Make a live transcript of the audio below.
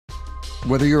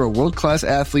Whether you're a world-class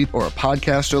athlete or a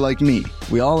podcaster like me,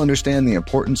 we all understand the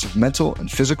importance of mental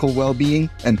and physical well-being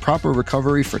and proper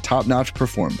recovery for top-notch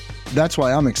performance. That's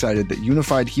why I'm excited that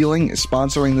Unified Healing is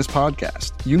sponsoring this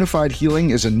podcast. Unified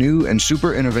Healing is a new and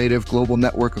super innovative global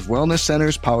network of wellness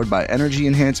centers powered by Energy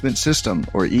Enhancement System,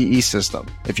 or EE System.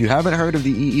 If you haven't heard of the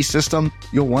EE System,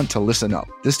 you'll want to listen up.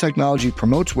 This technology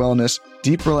promotes wellness,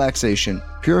 deep relaxation,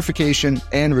 purification,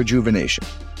 and rejuvenation.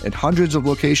 In hundreds of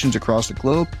locations across the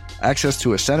globe, access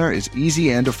to a center is easy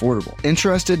and affordable.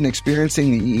 Interested in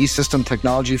experiencing the EE System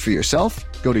technology for yourself?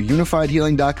 Go to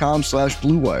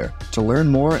unifiedhealing.com/bluewire to learn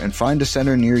more and find a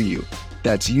center near you.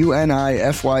 That's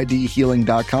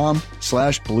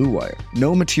unifydhealing.com/bluewire.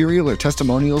 No material or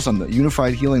testimonials on the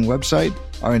Unified Healing website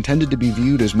are intended to be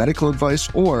viewed as medical advice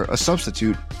or a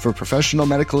substitute for professional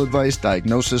medical advice,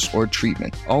 diagnosis, or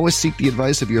treatment. Always seek the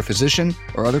advice of your physician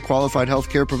or other qualified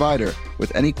healthcare provider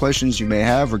with any questions you may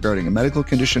have regarding a medical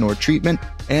condition or treatment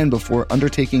and before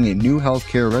undertaking a new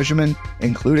healthcare regimen,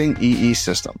 including EE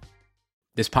System.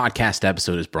 This podcast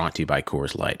episode is brought to you by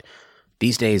Coors Light.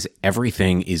 These days,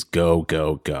 everything is go,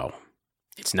 go, go.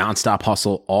 It's nonstop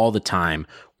hustle all the time.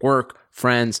 Work,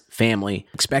 friends, family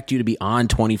expect you to be on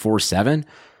 24/7.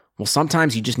 Well,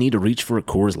 sometimes you just need to reach for a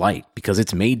Coors Light because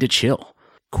it's made to chill.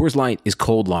 Coors Light is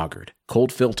cold lagered,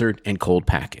 cold filtered, and cold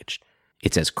packaged.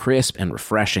 It's as crisp and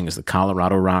refreshing as the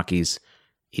Colorado Rockies.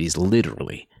 It is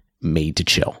literally made to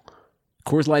chill.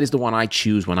 Coors Light is the one I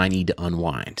choose when I need to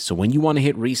unwind. So when you want to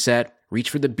hit reset,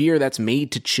 reach for the beer that's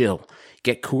made to chill.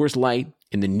 Get Coors Light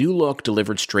in the new look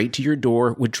delivered straight to your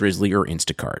door with Drizzly or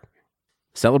Instacart.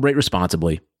 Celebrate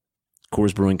responsibly.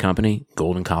 Coors Brewing Company,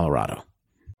 Golden, Colorado.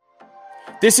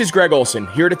 This is Greg Olson,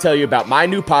 here to tell you about my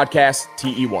new podcast,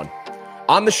 TE1.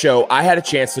 On the show, I had a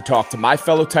chance to talk to my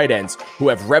fellow tight ends who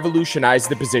have revolutionized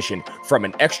the position from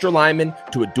an extra lineman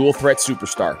to a dual threat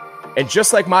superstar. And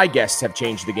just like my guests have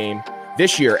changed the game,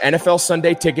 this year,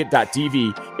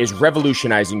 NFLSundayTicket.tv is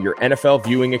revolutionizing your NFL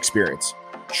viewing experience.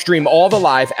 Stream all the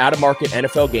live out-of-market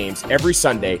NFL games every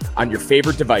Sunday on your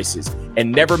favorite devices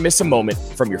and never miss a moment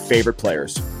from your favorite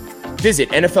players. Visit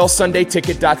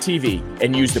NFLSundayTicket.tv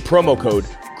and use the promo code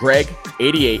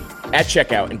GREG88 at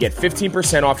checkout and get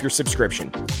 15% off your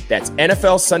subscription. That's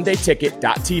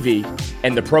NFLSundayTicket.tv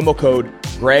and the promo code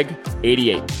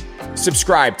GREG88.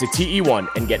 Subscribe to TE1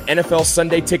 and get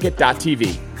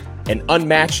NFLSundayTicket.tv, an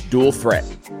unmatched dual threat.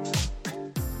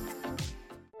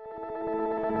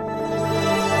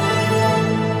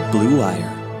 Blue Wire.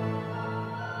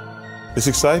 It's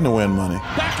exciting to win money.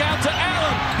 Back out to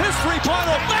Allen. His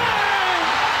three-pointer. Bang!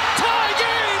 Tie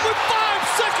game with 5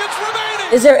 seconds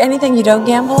remaining. Is there anything you don't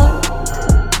gamble on?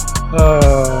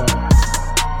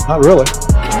 Not really.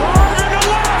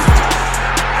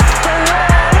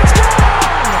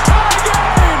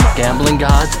 Gambling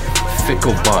gods,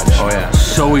 fickle bunch. Oh yeah.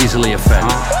 So easily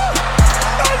offended.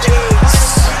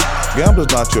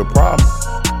 Gambling's not your problem.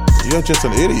 You're just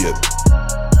an idiot.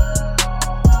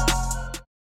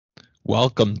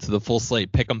 Welcome to the Full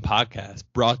Slate Pick'em Podcast,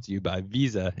 brought to you by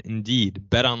Visa, Indeed,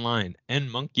 BetOnline,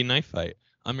 and Monkey Knife Fight.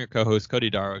 I'm your co-host,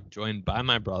 Cody Darwick, joined by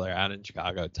my brother out in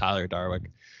Chicago, Tyler Darwick.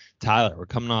 Tyler, we're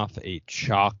coming off a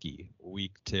chalky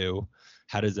week 2.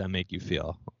 How does that make you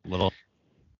feel? A little?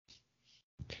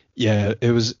 Yeah,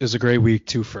 it was a great week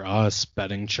 2 for us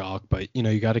betting chalk, but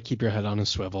you got to keep your head on a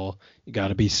swivel. You got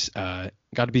to be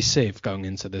safe going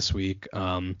into this week.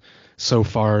 So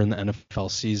far in the NFL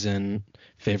season,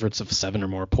 favorites of 7 or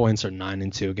more points are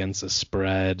 9-2 against the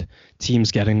spread.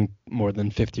 Teams getting more than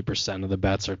 50% of the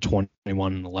bets are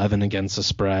 21-11 against the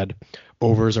spread.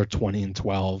 Overs are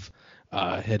 20-12,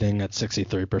 hitting at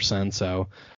 63%. So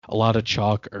a lot of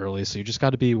chalk early. So you just got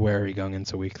to be wary going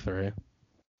into week 3.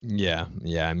 Yeah.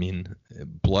 I mean,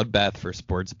 bloodbath for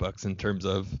sports books in terms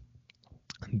of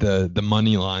the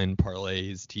money line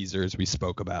parlays, teasers we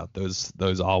spoke about.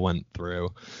 Those all went through.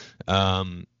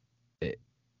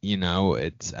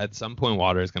 It's at some point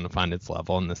water is going to find its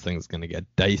level and this thing's going to get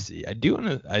dicey. I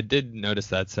did notice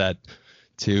that set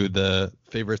to the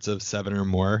favorites of 7 or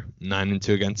more,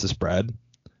 9-2 against the spread.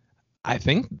 I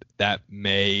think that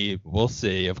we'll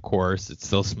see, of course, it's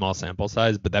still small sample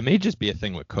size, but that may just be a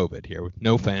thing with COVID here, with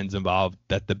no fans involved,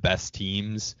 that the best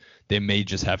teams,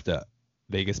 Vegas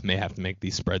may have to make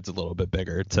these spreads a little bit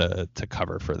bigger to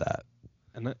cover for that.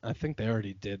 And I think they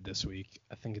already did this week.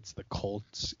 I think it's the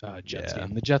Colts Jets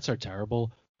game. The Jets are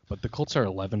terrible, but the Colts are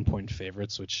 11-point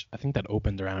favorites, which I think that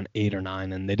opened around 8 or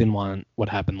 9, and they didn't want what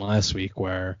happened last week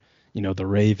where, the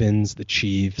Ravens, the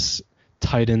Chiefs,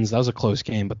 Titans, that was a close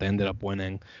game, but they ended up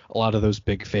winning. A lot of those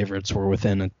big favorites were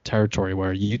within a territory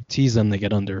where you tease them, they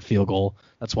get under a field goal.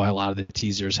 That's why a lot of the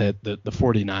teasers hit the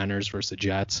 49ers versus the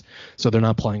Jets. So they're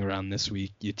not playing around this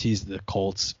week. You tease the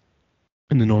Colts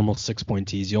in the normal 6-point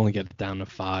tease, you only get it down to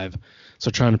 5.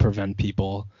 So trying to prevent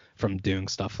people from doing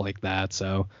stuff like that.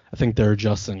 So I think they're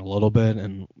adjusting a little bit,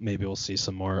 and maybe we'll see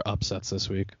some more upsets this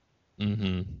week.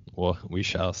 Well, we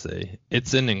shall see.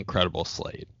 It's an incredible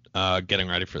slate. Getting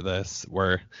ready for this,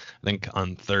 I think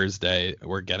on Thursday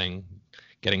we're getting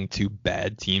 2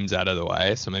 bad teams out of the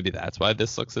way, so maybe that's why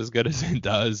this looks as good as it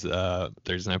does.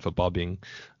 Thursday Night Football being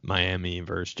Miami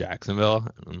versus Jacksonville,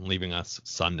 and leaving us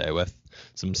Sunday with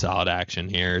some solid action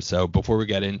here. So before we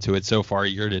get into it, so far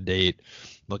year to date,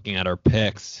 looking at our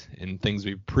picks and things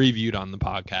we previewed on the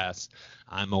podcast,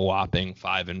 I'm a whopping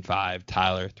 5-5.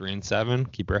 Tyler 3-7.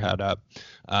 Keep your head up.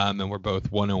 And we're both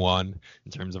 1-1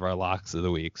 in terms of our locks of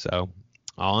the week. So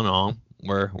all in all,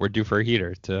 we're due for a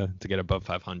heater to get above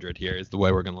 500 here is the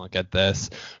way we're going to look at this.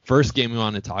 First game we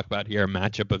want to talk about here, a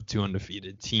matchup of 2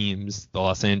 undefeated teams. The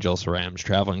Los Angeles Rams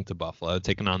traveling to Buffalo,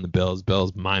 taking on the Bills.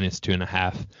 Bills minus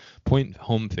 2.5 point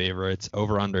home favorites.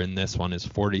 Over under in this one is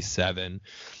 47.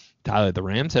 Tyler, the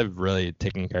Rams have really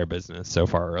taken care of business so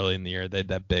far early in the year. They had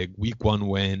that big Week 1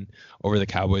 win over the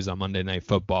Cowboys on Monday Night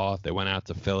Football. They went out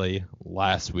to Philly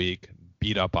last week,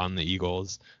 beat up on the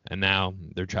Eagles, and now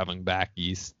they're traveling back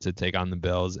east to take on the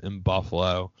Bills in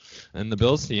Buffalo. And the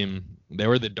Bills team, they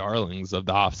were the darlings of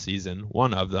the offseason,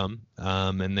 one of them,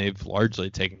 and they've largely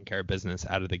taken care of business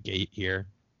out of the gate here.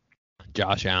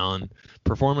 Josh Allen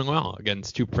performing well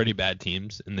against 2 pretty bad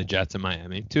teams in the Jets and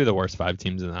Miami, 2 of the worst 5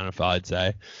 teams in the NFL, I'd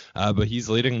say. But he's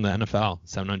leading the NFL,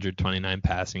 729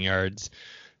 passing yards.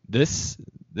 This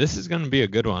is going to be a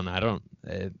good one.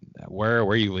 Where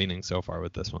are you leaning so far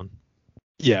with this one?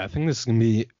 Yeah, I think this is going to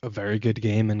be a very good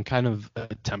game and kind of a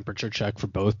temperature check for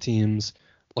both teams.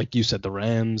 Like you said, the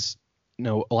Rams, a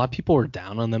lot of people were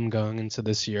down on them going into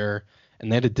this year.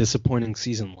 And they had a disappointing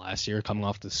season last year coming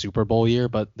off the Super Bowl year,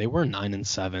 but they were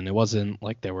 9-7. It wasn't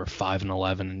like they were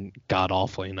 5-11 and god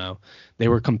awful, They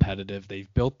were competitive.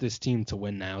 They've built this team to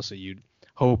win now, so you'd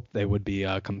hope they would be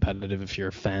competitive if you're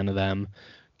a fan of them.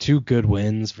 2 good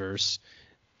wins versus,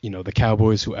 the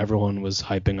Cowboys, who everyone was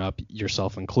hyping up,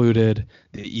 yourself included.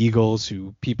 The Eagles,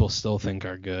 who people still think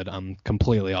are good. I'm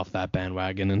completely off that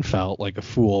bandwagon and felt like a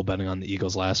fool betting on the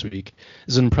Eagles last week.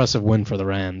 It's an impressive win for the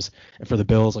Rams. And for the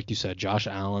Bills, like you said, Josh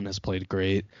Allen has played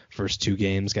great first 2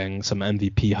 games, getting some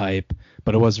MVP hype,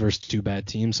 but it was versus 2 bad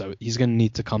teams, so he's going to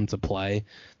need to come to play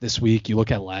this week. You look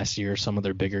at last year, some of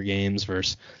their bigger games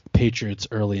versus the Patriots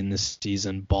early in this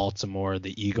season, Baltimore,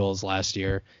 the Eagles last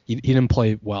year. He didn't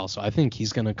play well, so I think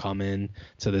he's going to come in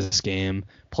to this game,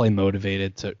 play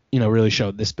motivated to, really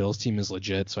show this Bills team is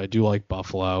legit. So I do like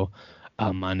Buffalo,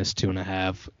 minus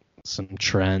 2.5. Some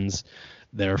trends.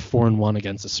 They're 4-1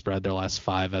 against the spread their last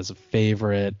 5 as a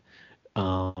favorite.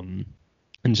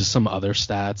 And just some other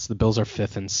stats. The Bills are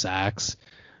 5th in sacks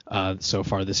so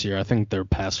far this year. I think their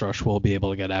pass rush will be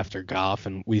able to get after Goff,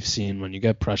 and we've seen when you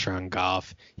get pressure on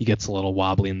Goff, he gets a little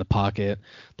wobbly in the pocket.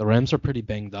 The Rams are pretty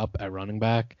banged up at running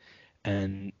back,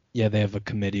 and yeah, they have a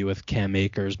committee with Cam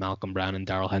Akers, Malcolm Brown, and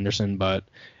Darrell Henderson, but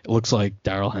it looks like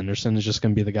Darrell Henderson is just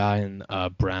going to be the guy, and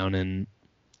Brown and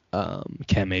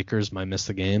Cam Akers might miss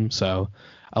the game. So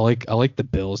I like the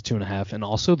Bills 2.5, and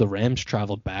also the Rams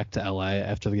traveled back to LA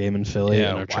after the game in Philly.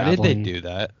 Yeah, and are why did they do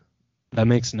that? That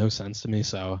makes no sense to me.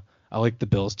 So I like the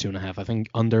Bills 2.5. I think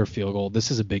under a field goal.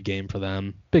 This is a big game for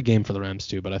them. Big game for the Rams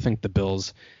too. But I think the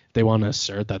Bills, they want to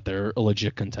assert that they're a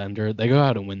legit contender. They go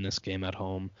out and win this game at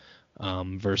home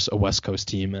versus a West Coast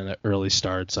team at an early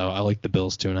start. So I like the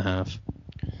Bills 2.5.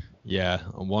 Yeah,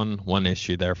 one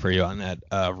issue there for you on that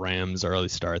Rams early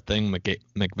start thing.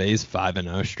 McVay's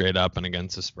 5-0 straight up and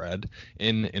against the spread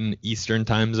in Eastern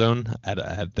time zone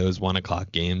at those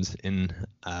 1:00 games in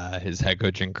his head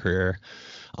coaching career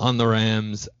on the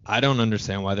Rams. I don't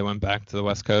understand why they went back to the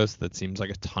West Coast. That seems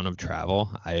like a ton of travel.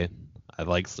 I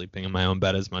like sleeping in my own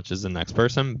bed as much as the next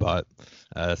person, but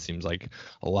seems like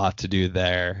a lot to do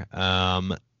there.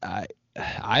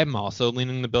 I'm also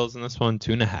leaning the Bills in this one.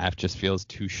 2.5 just feels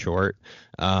too short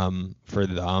for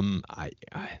them. I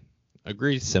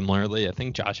agree similarly. I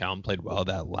think Josh Allen played well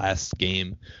that last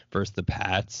game versus the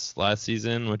Pats last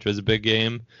season, which was a big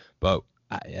game. But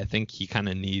I think he kind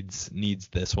of needs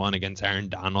this one against Aaron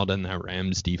Donald and that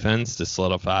Rams defense to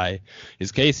solidify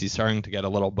his case. He's starting to get a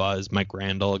little buzz. Mike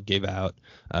Randall gave out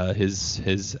his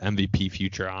MVP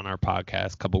future on our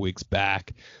podcast a couple weeks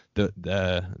back.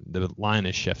 The line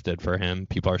has shifted for him.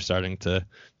 People are starting to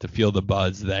feel the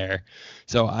buzz there.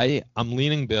 So I'm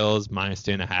leaning Bills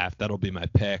 -2.5. That'll be my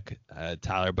pick,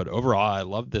 Tyler. But overall, I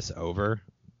love this over.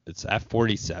 It's at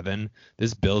 47.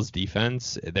 This Bills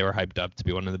defense, they were hyped up to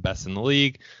be one of the best in the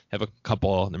league. They're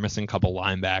missing a couple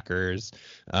linebackers.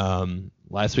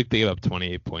 Last week they gave up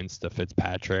 28 points to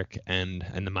Fitzpatrick and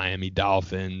the Miami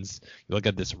Dolphins. You look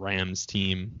at this Rams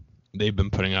team, they've been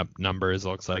putting up numbers. It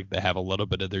looks like they have a little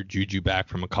bit of their juju back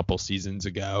from a couple seasons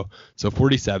ago. So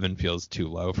 47 feels too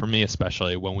low for me,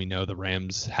 especially when we know the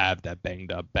Rams have that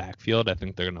banged up backfield. I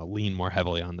think they're going to lean more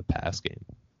heavily on the pass game.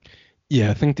 Yeah,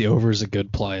 I think the over is a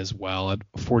good play as well at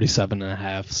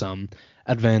 47.5. Some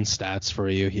advanced stats for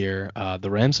you here. The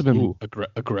Rams have been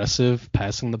aggressive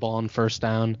passing the ball on first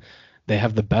down. They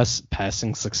have the best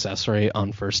passing success rate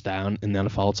on first down in the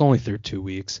NFL. It's only through 2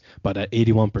 weeks, but at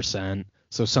 81%.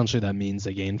 So essentially that means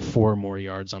they gain 4 more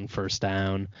yards on first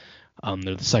down.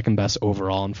 They're the second best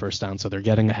overall on first down, so they're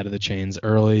getting ahead of the chains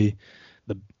early.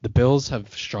 The Bills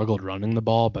have struggled running the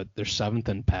ball, but they're 7th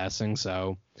in passing,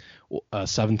 so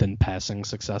 7th in passing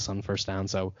success on first down.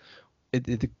 So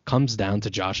it comes down to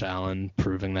Josh Allen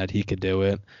proving that he could do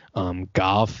it.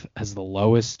 Goff has the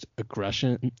lowest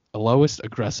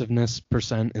aggressiveness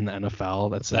percent in the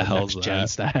NFL. That's the next gen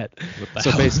stat.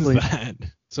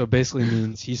 So basically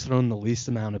means he's thrown the least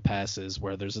amount of passes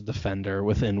where there's a defender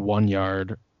within 1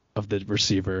 yard of the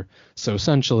receiver. So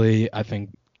essentially, I think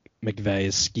McVay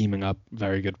is scheming up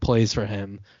very good plays for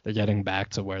him. They're getting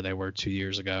back to where they were 2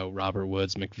 years ago. Robert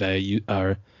Woods,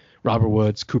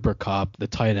 Cooper Kupp, the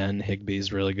tight end, Higbee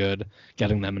is really good,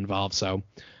 getting them involved. So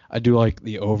I do like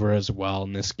the over as well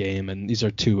in this game. And these are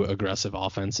 2 aggressive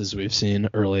offenses we've seen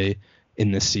early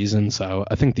in this season. So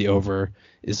I think the over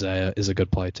is a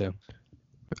good play too.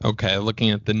 Okay, looking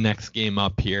at the next game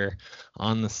up here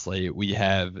on the slate, we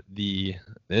have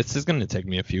this is going to take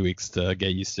me a few weeks to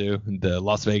get used to, the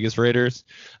Las Vegas Raiders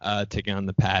taking on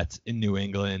the Pats in New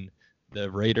England. The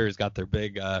Raiders got their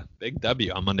big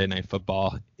W on Monday Night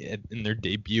Football in their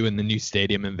debut in the new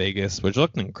stadium in Vegas, which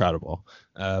looked incredible.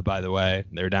 By the way,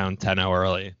 they're down 10-0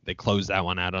 early. They closed that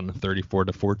one out on a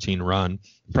 34-14 run.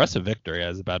 Impressive victory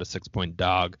as about a 6-point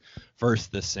dog versus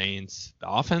the Saints. The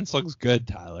offense looks good,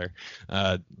 Tyler.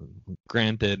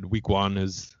 Granted, week 1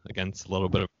 is against a little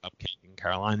bit of cupcake in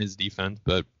Carolina's defense,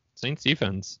 but Saints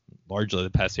defense, largely the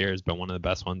past year, has been one of the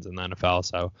best ones in the NFL.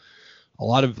 So a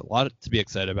lot to be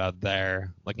excited about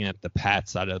there. Looking at the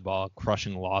Pats side of the ball,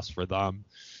 crushing loss for them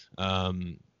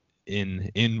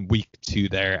in week 2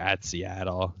 there at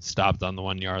Seattle. Stopped on the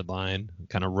 1 yard line.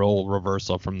 Kind of role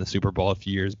reversal from the Super Bowl a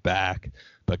few years back.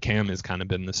 But Cam has kind of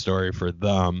been the story for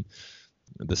them.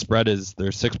 The spread is they're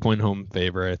 6-point home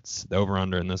favorites. The over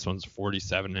under in this one's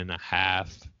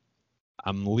 47.5.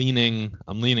 I'm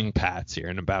leaning Pats here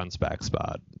in a bounce back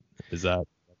spot. Is that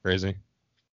crazy?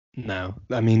 No.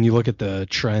 I mean, you look at the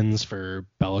trends for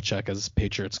Belichick as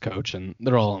Patriots coach, and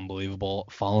they're all unbelievable.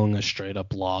 Following a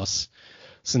straight-up loss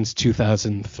since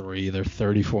 2003, they're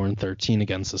 34-13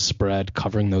 against the spread,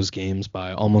 covering those games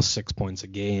by almost 6 points a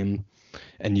game.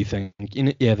 And you think,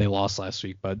 yeah, they lost last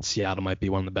week, but Seattle might be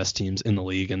one of the best teams in the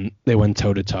league, and they went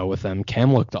toe-to-toe with them.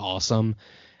 Cam looked awesome,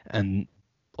 and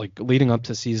like leading up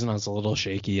to season, I was a little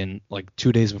shaky, and like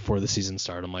 2 days before the season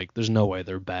started, I'm like, there's no way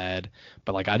they're bad.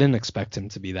 But like I didn't expect him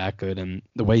to be that good, and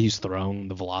the way he's thrown,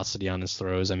 the velocity on his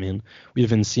throws, I mean, we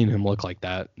haven't seen him look like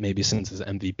that maybe since his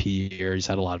MVP year. He's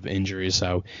had a lot of injuries,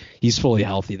 so he's fully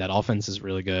healthy. That offense is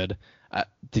really good.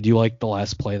 Did you like the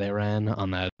last play they ran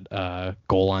on that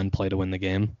goal line play to win the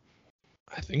game?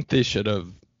 I think they should have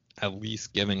at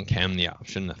least given Cam the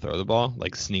option to throw the ball,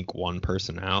 like sneak one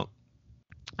person out.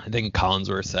 I think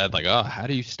Collinsworth said, like, oh, how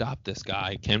do you stop this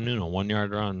guy? Cam Newton, a 1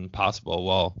 yard run, possible.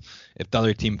 Well, if the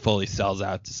other team fully sells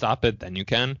out to stop it, then you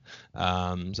can.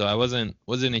 So I wasn't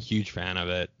a huge fan of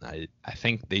it. I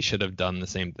think they should have done the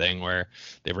same thing where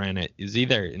they ran it. Is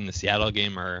either in the Seattle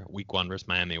game or week 1 versus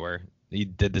Miami where he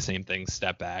did the same thing,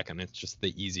 step back, and it's just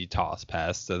the easy toss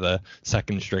pass to the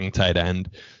second string tight end.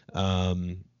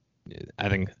 I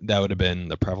think that would have been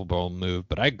the preferable move,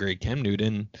 but I agree. Cam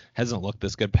Newton hasn't looked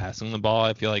this good passing the ball,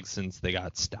 I feel like, since they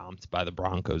got stomped by the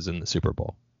Broncos in the Super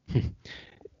Bowl.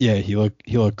 Yeah, he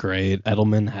looked great.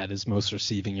 Edelman had his most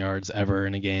receiving yards ever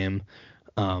in a game.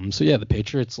 So yeah, the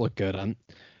Patriots look good.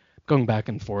 going back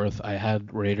and forth. I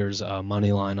had Raiders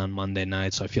money line on Monday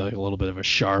night, so I feel like a little bit of a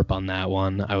sharp on that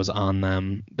one. I was on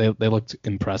them. They looked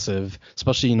impressive,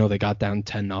 especially they got down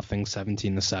 10-0,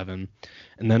 17-7,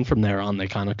 and then from there on they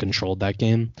kind of controlled that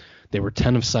game. They were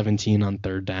 10 of 17 on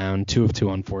third down, 2 of 2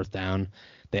 on fourth down.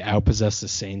 They outpossessed the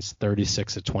Saints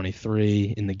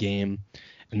 36-23 in the game.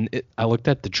 And I looked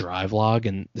at the drive log,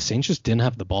 and the Saints just didn't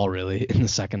have the ball really in the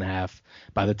second half.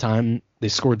 By the time they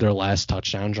scored their last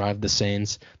touchdown drive, the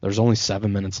Saints, there's only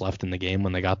 7 minutes left in the game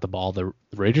when they got the ball. The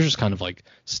Raiders just kind of like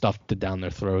stuffed it down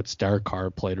their throats. Derek Carr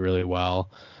played really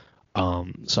well.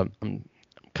 So I'm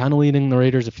kind of leading the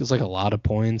Raiders. It feels like a lot of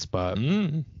points, but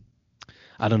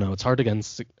I don't know. It's hard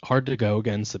to go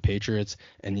against the Patriots.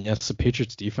 And yes, the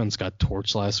Patriots defense got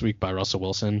torched last week by Russell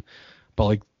Wilson, but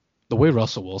like the way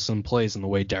Russell Wilson plays and the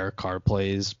way Derek Carr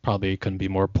plays probably couldn't be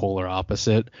more polar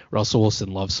opposite. Russell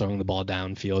Wilson loves throwing the ball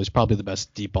downfield. He's probably the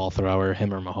best deep ball thrower,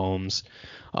 him or Mahomes.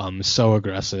 So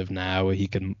aggressive now. He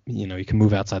can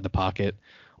move outside the pocket.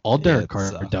 All Derek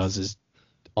Carr does is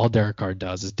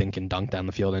dink and dunk down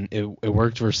the field, and it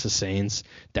worked versus the Saints.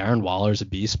 Darren Waller's a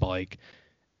beast, but like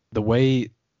the way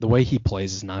he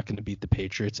plays is not going to beat the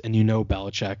Patriots, and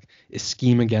Belichick is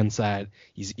scheme against that.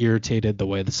 He's irritated the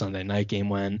way the Sunday night game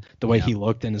went, the way he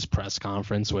looked in his press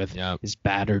conference with his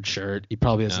battered shirt. He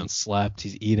probably hasn't slept.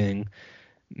 He's eating,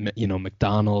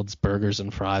 McDonald's, burgers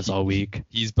and fries all week.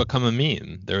 He's become a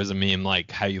meme. There was a meme like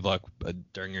how you look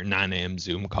during your 9 a.m.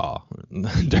 Zoom call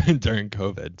during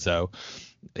COVID. So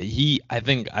I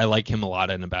think I like him a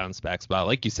lot in a bounce back spot.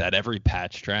 Like you said, every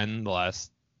patch trend the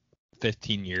last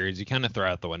 15 years you kind of throw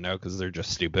out the window because they're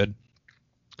just stupid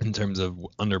in terms of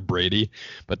under Brady.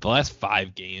 But the last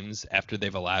 5 games after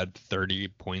they've allowed 30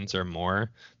 points or more,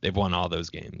 they've won all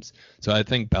those games. So I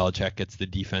think Belichick gets the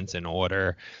defense in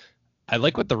order. I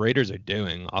like what the Raiders are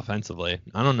doing offensively.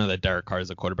 I don't know that Derek Carr is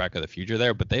the quarterback of the future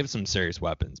there, but they have some serious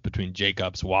weapons between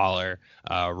Jacobs, Waller,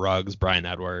 Ruggs, Bryan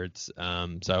Edwards.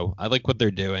 So I like what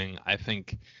they're doing. I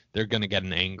think they're going to get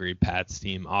an angry Pats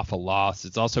team off a loss.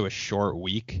 It's also a short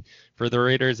week for the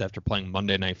Raiders after playing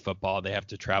Monday Night Football. They have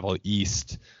to travel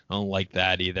east. I don't like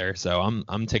that either. So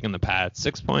I'm taking the Pats.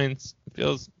 6 points. It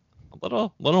feels a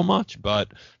little much, but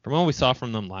from what we saw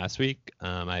from them last week,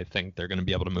 I think they're going to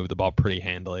be able to move the ball pretty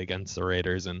handily against the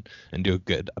Raiders and do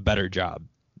a better job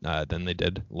than they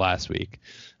did last week.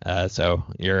 So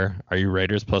are you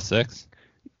Raiders +6?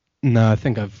 No, I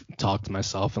think I've talked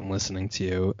myself and listening to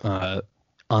you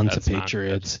on to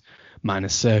Patriots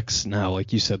 -6. Now,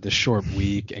 like you said, the short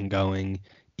week and going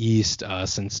east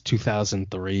since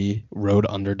 2003, road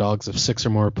underdogs of 6 or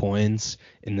more points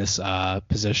in this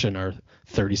position are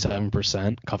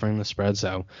 37% covering the spread,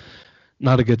 so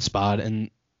not a good spot. And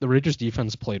the Raiders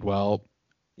defense played well,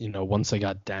 once they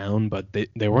got down, but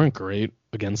they weren't great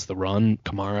against the run.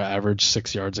 Kamara averaged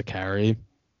 6 yards a carry.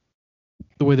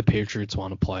 The way the Patriots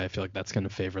want to play, I feel like that's going to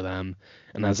favor them.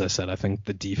 And as I said, I think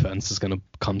the defense is going to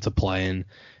come to play and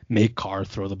make Carr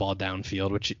throw the ball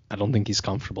downfield, which I don't think he's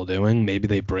comfortable doing. Maybe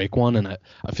they break one, and I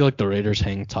feel like the Raiders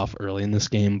hang tough early in this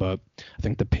game, but I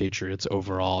think the Patriots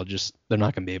overall they're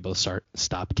not going to be able to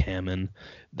stop Cam and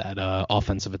that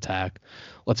offensive attack.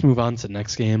 Let's move on to the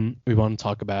next game. We want to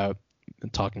talking about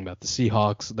the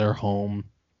Seahawks. They're home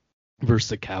versus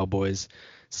the Cowboys.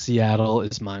 Seattle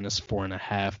is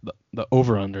 -4.5. The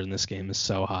over-under in this game is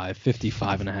so high,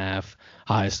 55.5,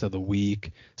 highest of the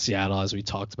week. Seattle, as we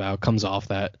talked about, comes off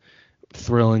that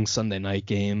thrilling Sunday night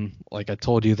game. Like I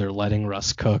told you, they're letting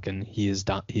Russ cook, and he's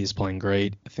playing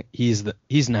great. I think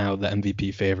he's now the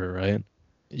MVP favorite, right?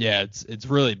 Yeah, it's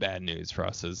really bad news for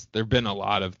us. There have been a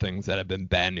lot of things that have been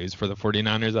bad news for the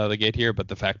 49ers out of the gate here, but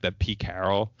the fact that Pete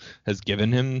Carroll has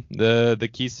given him the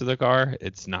keys to the car,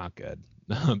 it's not good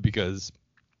because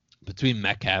between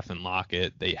Metcalf and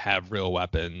Lockett, they have real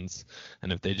weapons,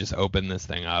 and if they just open this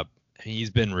thing up,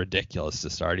 he's been ridiculous to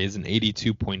start. He has an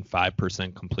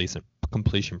 82.5%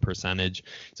 completion percentage.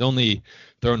 He's only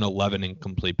thrown 11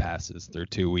 incomplete passes through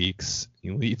 2 weeks. He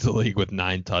leads the league with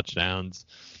 9 touchdowns.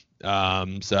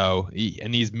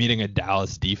 He's meeting a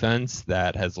Dallas defense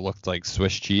that has looked like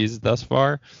Swiss cheese thus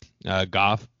far.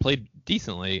 Goff played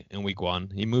decently in week 1.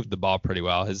 He moved the ball pretty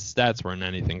well. His stats weren't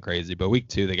anything crazy, but week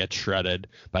 2 they got shredded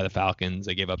by the Falcons.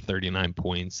 They gave up 39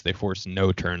 points. They forced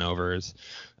no turnovers.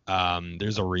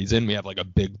 There's a reason we have like a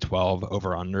Big 12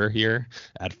 over under here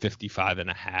at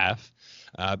 55.5.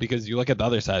 Because you look at the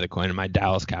other side of the coin, and my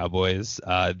Dallas Cowboys,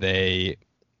 they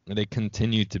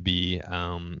continue to be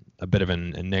a bit of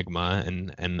an enigma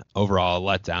and overall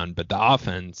a letdown, but the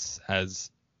offense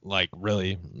has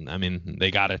they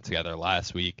got it together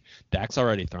last week. Dak's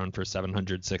already thrown for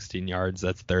 716 yards.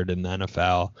 That's third in the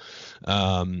NFL.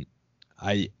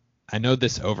 I I know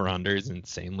this over-under is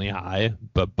insanely high,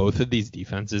 but both of these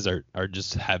defenses are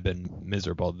just have been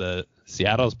miserable. The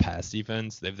Seattle's pass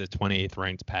defense, they have the 28th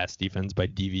ranked pass defense by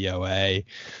DVOA.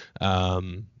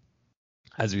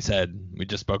 As we said, we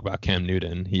just spoke about Cam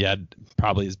Newton. He had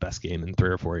probably his best game in 3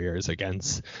 or 4 years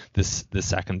against the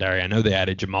secondary. I know they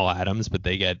added Jamal Adams, but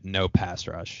they get no pass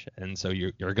rush. And so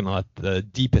you're going to let the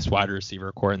deepest wide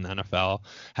receiver core in the NFL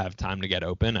have time to get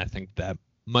open. I think that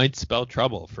might spell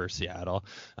trouble for Seattle.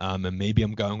 And maybe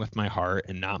I'm going with my heart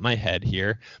and not my head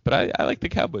here. But I like the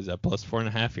Cowboys at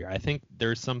 +4.5 here. I think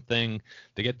there's something.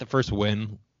 They get the first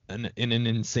win in an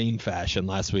insane fashion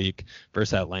last week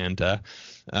versus Atlanta.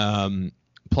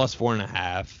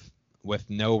 +4.5 with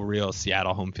no real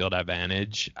Seattle home field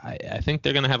advantage. I think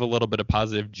they're going to have a little bit of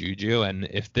positive juju, and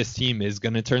if this team is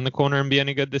going to turn the corner and be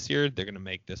any good this year, they're going to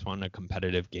make this one a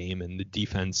competitive game, and the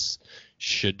defense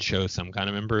should show some kind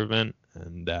of improvement.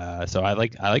 And so I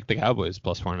like the Cowboys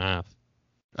 +4.5.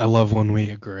 I love when we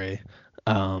agree.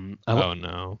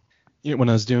 No. When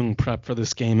I was doing prep for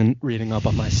this game and reading up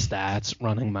on my stats,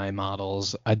 running my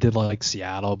models, I did like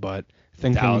Seattle, but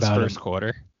thinking Dallas about first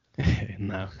quarter.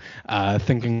 No.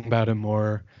 Thinking about it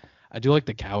more, I do like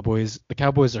the Cowboys. The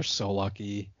Cowboys are so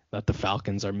lucky that the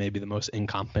Falcons are maybe the most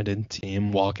incompetent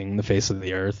team walking the face of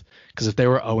the earth. Because if they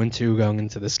were 0-2 going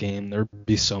into this game, there'd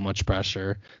be so much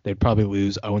pressure. They'd probably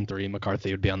lose 0-3.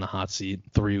 McCarthy would be on the hot seat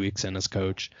 3 weeks in as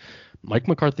coach. Mike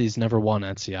McCarthy's never won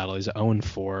at Seattle. He's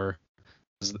 0-4.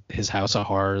 His house of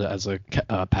horror as a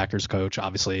Packers coach.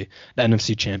 Obviously, the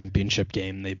NFC Championship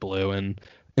game they blew in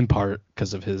part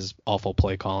because of his awful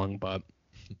play calling, but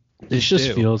this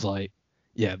just feels like,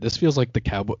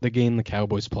 the game the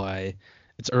Cowboys play.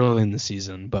 It's early in the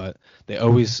season, but there's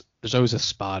always a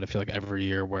spot, I feel like, every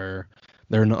year where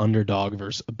they're an underdog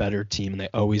versus a better team, and they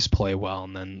always play well,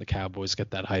 and then the Cowboys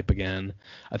get that hype again.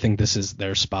 I think this is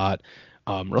their spot.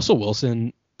 Russell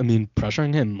Wilson,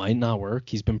 pressuring him might not work.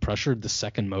 He's been pressured the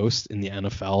second most in the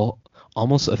NFL,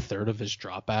 almost a third of his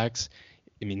dropbacks.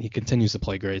 He continues to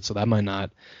play great, so that might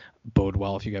not bode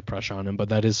well if you get pressure on him, but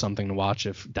that is something to watch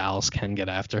if Dallas can get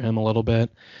after him a little bit.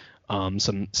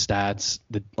 Some stats,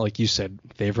 that, like you said,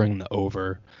 favoring the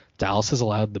over. Dallas has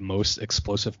allowed the most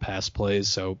explosive pass plays,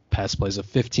 so pass plays of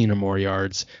 15 or more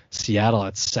yards. Seattle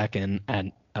at second at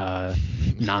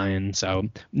 9, so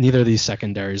neither of these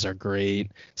secondaries are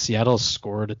great. Seattle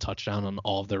scored a touchdown on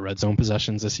all of their red zone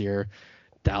possessions this year.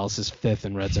 Dallas is 5th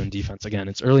in red zone defense. Again,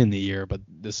 it's early in the year, but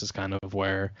this is kind of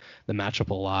where the matchup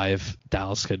alive.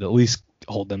 Dallas could at least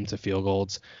hold them to field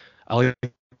goals. I like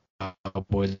the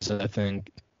Cowboys. I think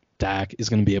Dak is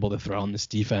going to be able to throw on this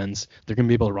defense. They're going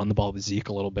to be able to run the ball with Zeke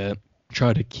a little bit,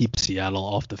 try to keep Seattle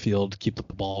off the field, keep the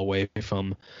ball away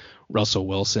from Russell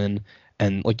Wilson.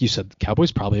 And like you said, the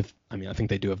Cowboys probably have, I think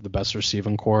they do have the best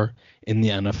receiving core in the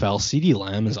NFL. CeeDee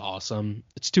Lamb is awesome.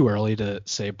 It's too early to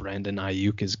say Brandon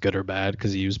Ayuk is good or bad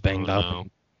because he was banged up.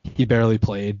 He barely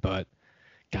played, but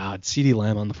God, CeeDee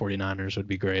Lamb on the 49ers would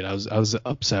be great. I was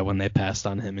upset when they passed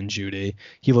on him and Judy.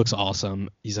 He looks awesome.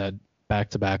 He's had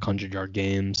back-to-back 100-yard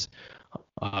games.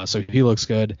 So he looks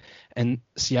good. And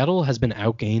Seattle has been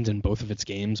outgained in both of its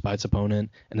games by its opponent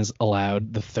and has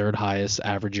allowed the third highest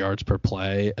average yards per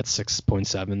play at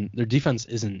 6.7. Their defense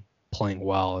isn't playing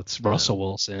well. It's Russell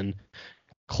Wilson,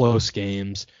 close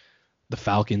games. The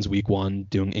Falcons week 1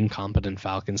 doing incompetent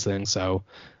Falcons things. So,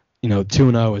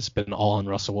 2-0, it's been all on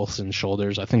Russell Wilson's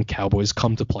shoulders. I think Cowboys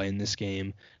come to play in this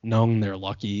game knowing they're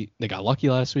lucky. They got lucky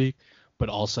last week, but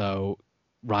also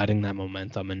riding that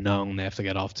momentum and knowing they have to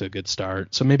get off to a good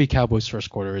start. So maybe Cowboys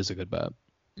first quarter is a good bet.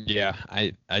 Yeah,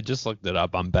 I just looked it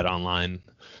up on BetOnline.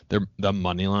 The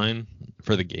money line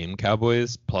for the game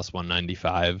Cowboys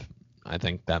 +195. I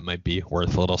think that might be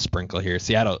worth a little sprinkle here.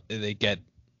 Seattle, they get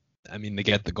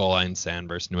the goal line stand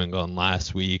versus New England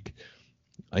last week.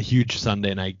 A huge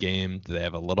Sunday night game. Do they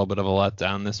have a little bit of a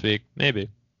letdown this week?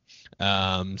 Maybe.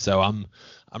 So I'm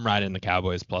riding the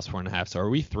Cowboys +4.5. So are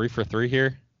we 3 for 3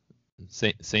 here?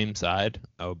 Same side.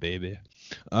 Oh baby.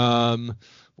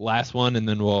 Last one, and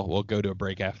then we'll go to a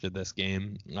break after this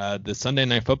game. The Sunday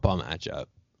Night Football matchup: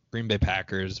 Green Bay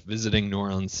Packers visiting New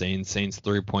Orleans Saints. Saints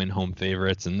 3-point home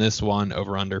favorites in this one.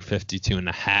 Over under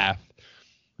 52.5.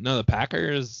 No, the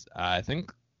Packers. I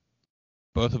think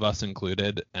both of us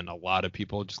included, and a lot of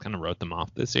people just kind of wrote them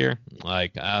off this year.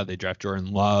 Like, they draft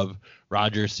Jordan Love.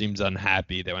 Rodgers seems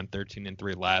unhappy. They went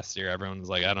 13-3 last year. Everyone was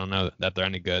like, I don't know that they're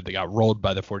any good. They got rolled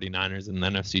by the 49ers in the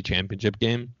NFC Championship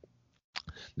game.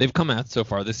 They've come out so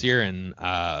far this year, and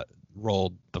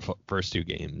rolled the first two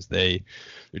games. They're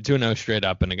 2-0 straight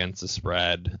up and against the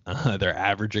spread. They're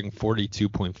averaging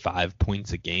 42.5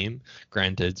 points a game.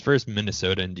 Granted, it's versus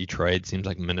Minnesota and Detroit. Seems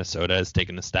like Minnesota has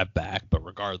taken a step back, but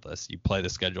regardless, you play the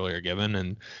schedule you're given,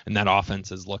 and that offense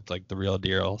has looked like the real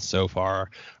deal so far.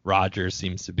 Rodgers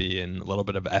seems to be in a little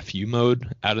bit of FU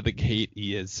mode out of the gate.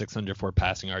 He is 604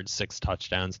 passing yards, 6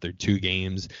 touchdowns through 2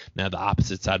 games. Now the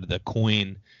opposite side of the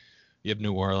coin, you have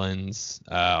New Orleans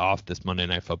off this Monday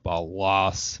Night Football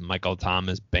loss. Michael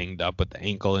Thomas banged up with the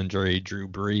ankle injury. Drew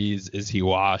Brees, is he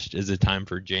washed? Is it time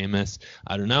for Jameis?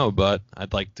 I don't know, but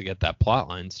I'd like to get that plot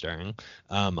line stirring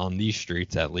on these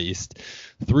streets at least.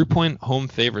 3-point home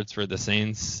favorites for the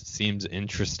Saints seems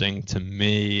interesting to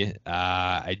me.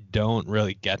 I don't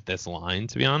really get this line,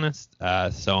 to be honest.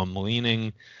 So I'm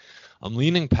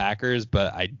leaning Packers,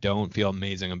 but I don't feel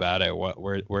amazing about it.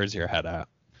 Where's your head at?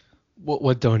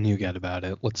 What don't you get about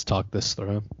it? Let's talk this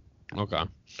through. Okay.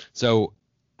 So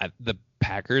the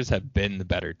Packers have been the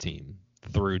better team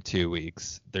through 2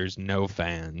 weeks. There's no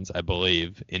fans, I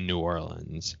believe, in New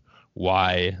Orleans.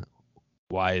 Why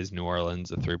is New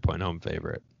Orleans a 3-point home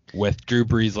favorite? With Drew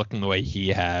Brees looking the way he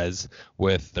has,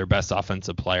 with their best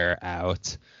offensive player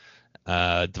out,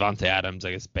 Devontae Adams,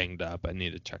 I guess, banged up. I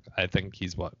need to check. I think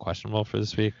he's questionable for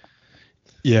this week?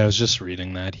 Yeah, I was just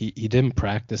reading that. He didn't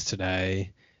practice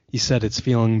today. He said it's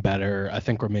feeling better. I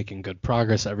think we're making good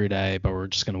progress every day, but we're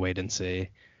just going to wait and see.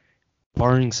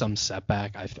 Barring some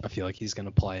setback, I feel like he's going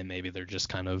to play, and maybe they're just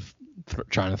kind of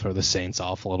trying to throw the Saints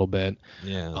off a little bit.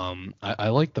 Yeah. I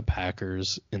like the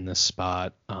Packers in this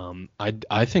spot.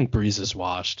 I think Brees is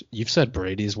washed. You've said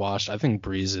Brady's washed. I think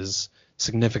Brees is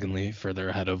significantly further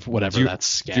ahead of whatever that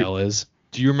scale is.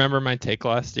 Do you remember my take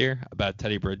last year about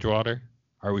Teddy Bridgewater?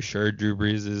 Are we sure Drew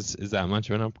Brees is that much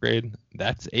of an upgrade?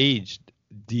 That's aged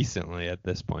decently at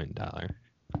this point, Tyler.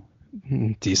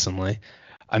 Decently.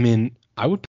 I mean,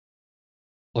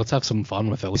 let's have some fun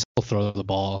with it. Let's still throw the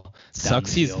ball down the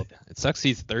field. It sucks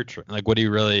he's third. Like, what do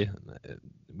you really?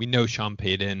 We know Sean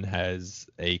Payton has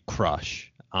a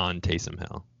crush on Taysom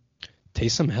Hill.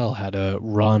 Taysom Hill had a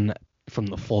run from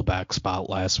the fullback spot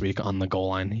last week on the goal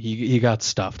line. He got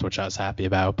stuffed, which I was happy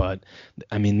about. But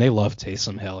I mean, they love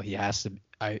Taysom Hill. He has to.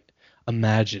 I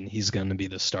imagine he's going to be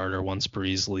the starter once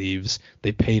Brees leaves.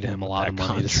 They paid him a lot of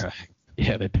money.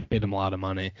 They paid him a lot of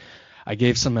money. I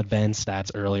gave some advanced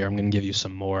stats earlier. I'm going to give you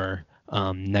some more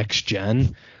next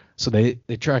gen. So they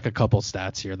track a couple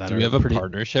stats here that Do we have a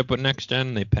partnership with Next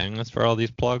Gen? They paying us for all these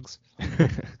plugs?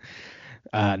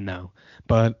 No,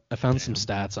 but I found some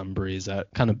stats on Brees that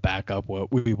kind of back up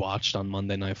what we watched on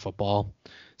Monday Night Football.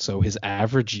 So his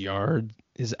average yards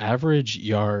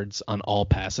on all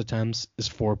pass attempts is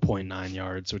 4.9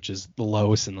 yards, which is the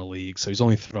lowest in the league. So he's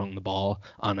only throwing the ball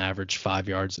on average 5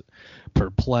 yards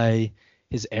per play.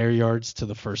 His air yards to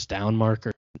the first down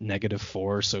marker,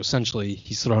 -4. So essentially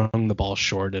he's throwing the ball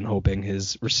short and hoping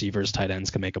his receivers, tight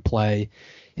ends can make a play.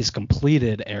 His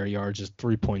completed air yards is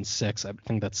 3.6. I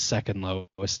think that's second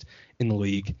lowest in the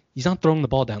league. He's not throwing the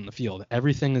ball down the field.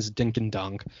 Everything is dink and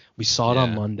dunk. We saw it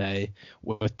on Monday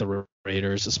with the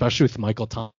Raiders, especially with Michael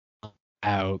Thomas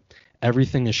out.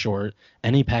 Everything is short.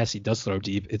 Any pass he does throw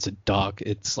deep, it's a duck.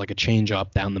 It's like a change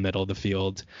up down the middle of the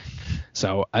field.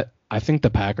 So I think the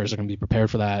Packers are going to be prepared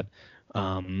for that.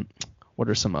 What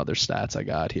are some other stats I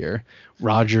got here?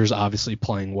 Rodgers obviously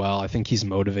playing well. I think he's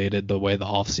motivated the way the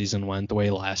offseason went, the way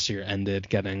last year ended,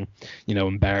 getting,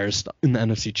 embarrassed in the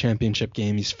NFC Championship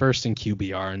game. He's first in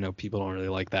QBR. I know people don't really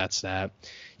like that stat.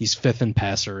 He's 5th in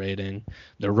passer rating.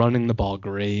 They're running the ball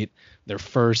great. They're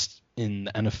first in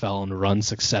the NFL in run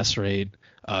success rate,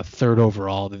 3rd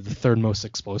overall. They're the 3rd most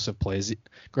explosive plays.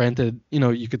 Granted,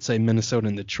 you could say Minnesota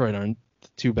and Detroit aren't the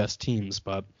 2 best teams,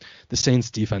 but the Saints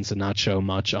defense did not show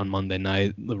much on Monday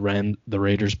night. The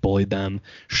Raiders bullied them.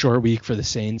 Short week for the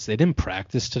Saints. They didn't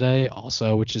practice today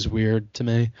also, which is weird to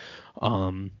me.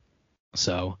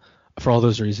 So for all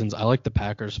those reasons, I like the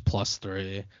Packers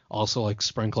 +3. Also like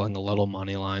sprinkling a little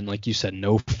money line. Like you said,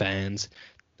 no fans.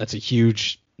 That's a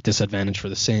huge disadvantage for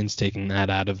the Saints, taking that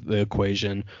out of the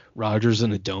equation. Rodgers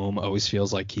in a dome always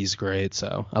feels like he's great,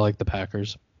 so I like the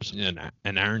Packers. Yeah,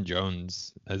 and Aaron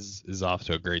Jones is off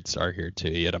to a great start here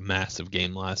too. He had a massive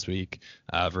game last week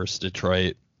versus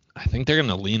Detroit. I think they're going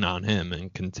to lean on him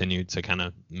and continue to kind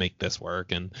of make this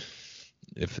work. And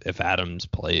if Adams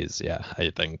plays,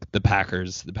 I think the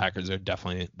Packers are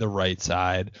definitely the right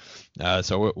side.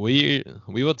 So we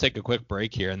will take a quick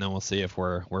break here, and then we'll see if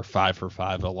we're 5 for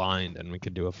 5 aligned, and we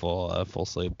could do a full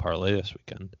slate parlay this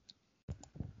weekend.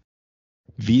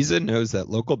 Visa knows that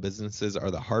local businesses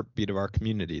are the heartbeat of our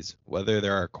communities. Whether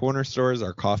they're our corner stores,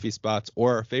 our coffee spots,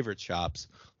 or our favorite shops,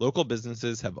 Local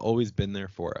businesses have always been there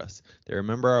for us. They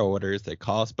remember our orders, they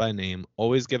call us by name,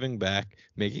 always giving back,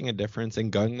 making a difference,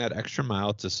 and going that extra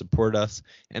mile to support us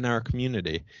and our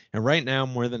community. And right now,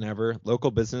 more than ever, local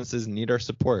businesses need our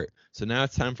support. So now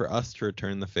it's time for us to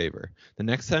return the favor. The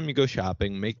next time you go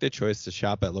shopping, make the choice to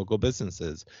shop at local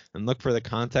businesses and look for the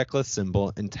contactless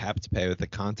symbol and tap to pay with a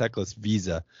contactless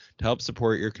Visa to help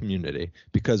support your community,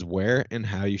 because where and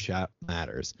how you shop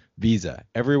matters. Visa,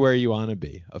 everywhere you want to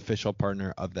be, official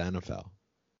partner of the NFL.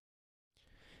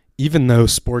 Even though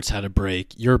sports had a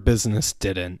break, your business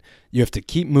didn't. You have to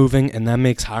keep moving, and that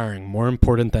makes hiring more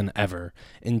important than ever.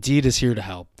 Indeed is here to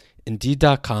help.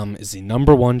 Indeed.com is the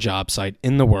 #1 job site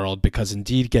in the world because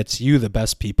Indeed gets you the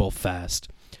best people fast.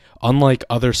 Unlike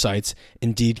other sites,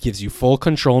 Indeed gives you full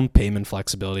control and payment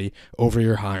flexibility over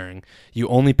your hiring. You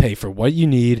only pay for what you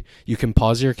need, you can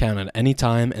pause your account at any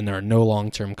time, and there are no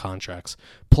long-term contracts.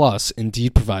 Plus,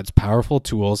 Indeed provides powerful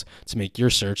tools to make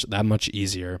your search that much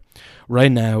easier.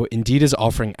 Right now, Indeed is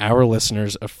offering our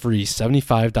listeners a free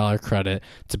 $75 credit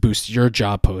to boost your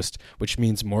job post, which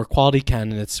means more quality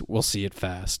candidates will see it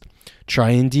fast.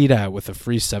 Try Indeed out with a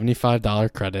free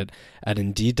 $75 credit at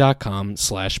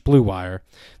Indeed.com/Blue Wire.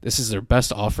 This is their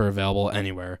best offer available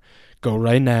anywhere. Go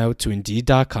right now to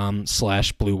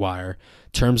Indeed.com/Blue Wire.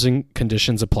 Terms and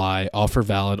conditions apply. Offer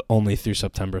valid only through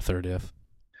September 30th.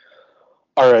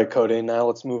 All right, Cody, now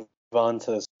let's move on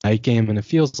to this night game. And it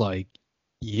feels like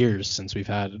years since we've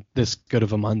had this good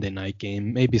of a Monday night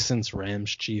game, maybe since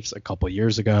Rams-Chiefs a couple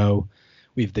years ago.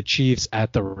 We have the Chiefs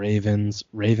at the Ravens.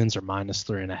 Ravens are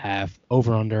 -3.5.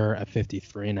 Over-under at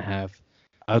 53.5.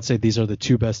 I would say these are the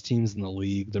two best teams in the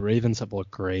league. The Ravens have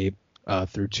looked great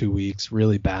through 2 weeks,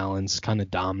 really balanced, kind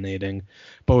of dominating.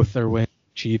 Both their wins.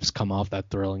 Chiefs come off that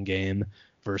thrilling game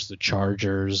versus the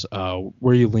Chargers.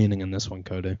 Where are you leaning in this one,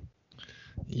 Cody?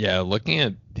 Yeah, looking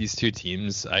at these two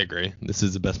teams, I agree. This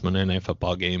is the best Monday Night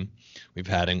Football game we've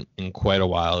had in quite a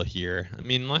while here. I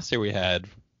mean, last year we had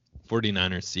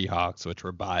 49ers Seahawks, which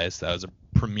were biased. That was a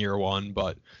premier one,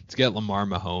 but to get Lamar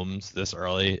Mahomes this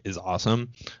early is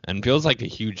awesome and feels like a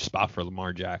huge spot for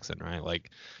Lamar Jackson, right?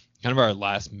 Like, kind of our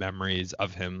last memories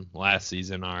of him last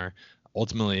season are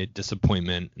ultimately a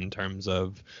disappointment in terms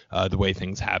of the way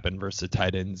things happened versus the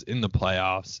Titans in the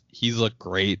playoffs. He's looked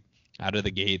great out of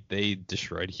the gate. They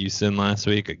destroyed Houston last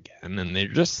week again, and they're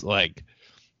just like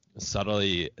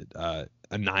subtly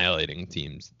annihilating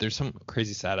teams. There's some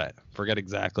crazy stat, I forget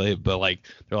exactly, but like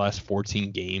their last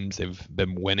 14 games, they've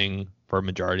been winning for a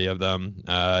majority of them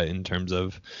in terms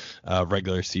of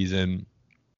regular season.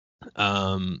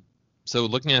 So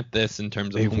looking at this in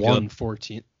terms of they've won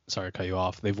 14. Sorry to cut you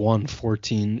off. They've won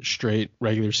 14 straight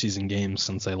regular season games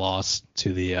since they lost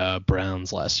to the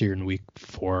Browns last year in week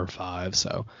 4 or 5.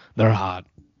 So they're hot.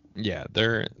 Yeah,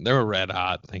 they're red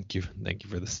hot. Thank you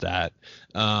for the stat.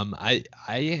 I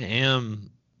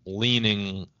am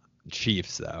leaning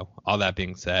Chiefs though. All that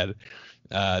being said,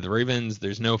 the Ravens,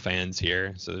 there's no fans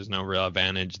here, so there's no real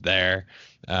advantage there.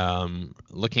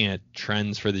 Looking at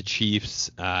trends for the Chiefs,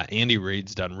 Andy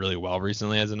Reid's done really well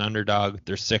recently as an underdog.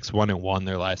 They're 6-1-1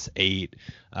 their last 8.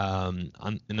 In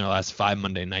their last 5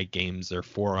 Monday night games, they're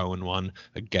 4-0-1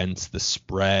 against the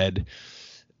spread.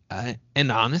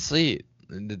 And honestly,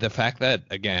 the fact that,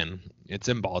 again, it's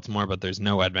in Baltimore, but there's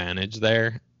no advantage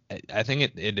there, I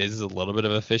think it is a little bit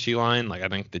of a fishy line. Like, I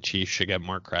think the Chiefs should get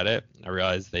more credit. I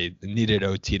realize they needed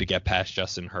OT to get past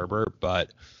Justin Herbert,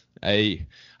 but I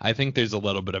think there's a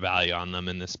little bit of value on them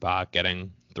in this spot,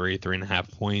 getting 3.5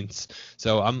 points.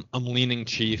 So I'm leaning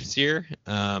Chiefs here.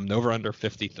 The over under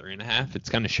 53.5. It's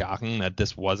kind of shocking that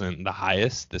this wasn't the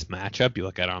highest, this matchup. You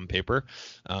look at it on paper.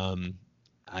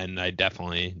 And I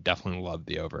definitely love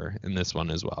the over in this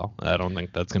one as well. I don't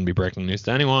think that's going to be breaking news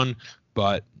to anyone,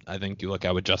 but I think you look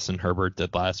at what Justin Herbert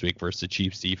did last week versus the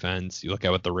Chiefs defense. You look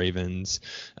at what the Ravens,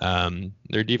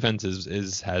 their defense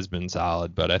has been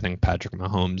solid, but I think Patrick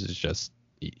Mahomes is just,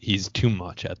 he's too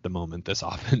much at the moment. This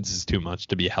offense is too much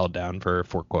to be held down for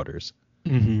 4 quarters.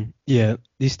 Mm-hmm. Yeah,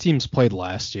 these teams played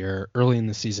last year early in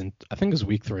the season. I think it was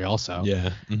week 3 also.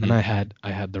 Yeah, mm-hmm. And I had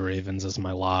the Ravens as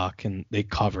my lock, and they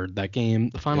covered that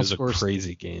game. The final score was a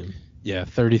crazy game. Yeah,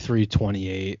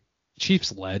 33-28.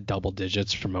 Chiefs led double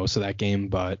digits for most of that game,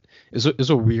 but it was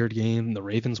a weird game. The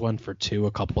Ravens went for 2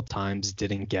 a couple times,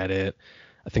 didn't get it.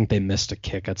 I think they missed a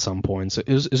kick at some point. So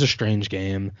it was a strange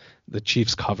game. The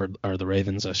Chiefs covered, or the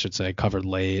Ravens, I should say, covered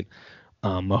late.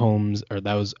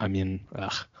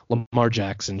 Lamar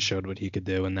Jackson showed what he could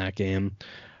do in that game.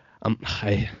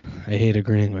 I hate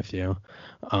agreeing with you.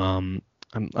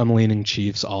 I'm leaning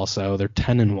Chiefs also. They're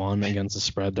 10-1 against the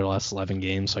spread their last 11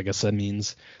 games. So I guess that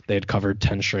means they had covered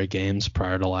 10 straight games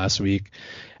prior to last week.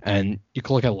 And you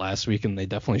can look at last week and they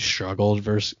definitely struggled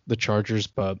versus the Chargers,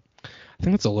 but I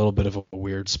think it's a little bit of a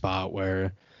weird spot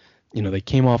where, they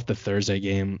came off the Thursday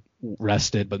game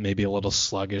rested, but maybe a little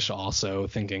sluggish also,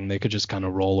 thinking they could just kind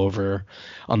of roll over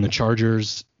on the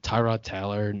Chargers. Tyrod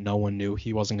Taylor, no one knew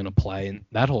he wasn't going to play. And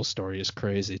that whole story is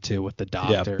crazy too with the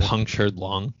doctor. Yeah, punctured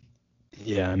lung.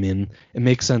 Yeah, I mean, it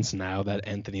makes sense now that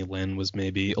Anthony Lynn was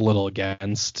maybe a little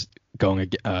against going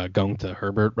to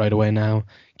Herbert right away now,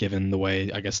 given the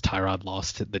way I guess Tyrod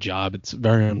lost the job. It's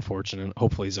very unfortunate.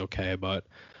 Hopefully he's okay, but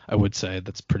I would say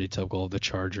that's pretty typical of the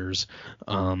Chargers.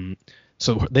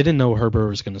 So they didn't know Herbert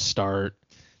was going to start.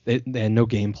 They had no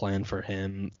game plan for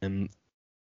him. And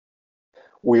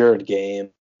weird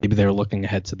game. Maybe they were looking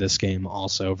ahead to this game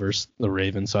also versus the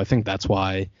Ravens. So I think that's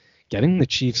why getting the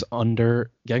Chiefs at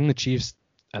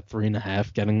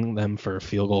 3.5, getting them for a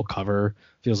field goal cover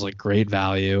feels like great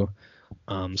value.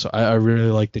 So I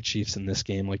really like the Chiefs in this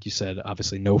game. Like you said,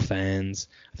 obviously no fans.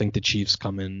 I think the Chiefs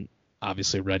come in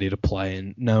obviously ready to play,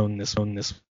 and knowing this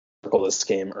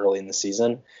game early in the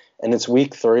season, and it's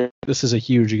week 3. This is a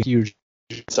huge.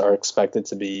 Are expected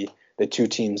to be the two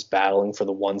teams battling for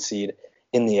the 1 seed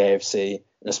in the AFC,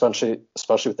 and especially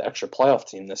with the extra playoff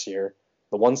team this year.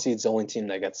 The 1 seed's the only team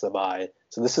that gets the bye,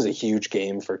 so this is a huge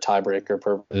game for tiebreaker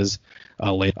purposes.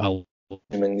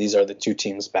 These are the two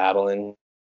teams battling.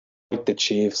 The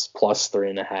Chiefs plus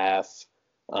 3.5.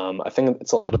 I think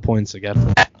it's a lot of points to get.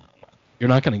 You're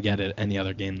not going to get it any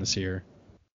other game this year.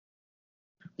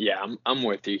 Yeah, I'm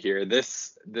with you here.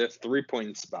 This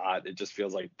 3-point spot, it just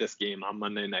feels like this game on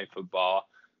Monday Night Football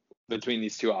between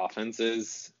these two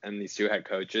offenses and these two head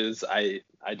coaches. I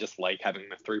just like having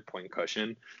the 3-point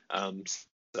cushion.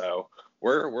 So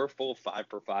we're full 5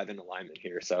 for 5 in alignment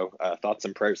here. So thoughts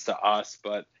and prayers to us,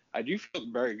 but I do feel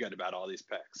very good about all these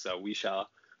picks. So we shall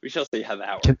see how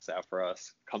that works out for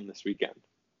us come this weekend.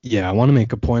 Yeah, I want to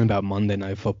make a point about Monday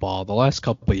Night Football. The last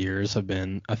couple of years have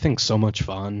been, I think, so much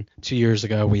fun. 2 years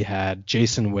ago, we had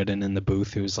Jason Witten in the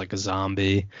booth, who's like a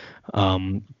zombie.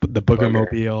 The Booger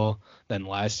Mobile. Then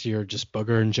last year, just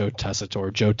Booger and Joe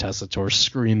Tessitore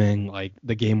screaming like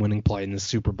the game-winning play in the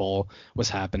Super Bowl was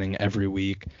happening every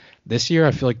week. This year,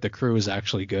 I feel like the crew is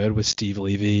actually good with Steve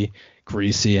Levy,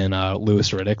 Greasy, and Louis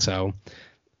Riddick. So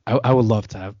I would love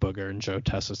to have Booger and Joe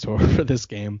Tessitore for this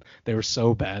game. They were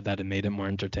so bad that it made it more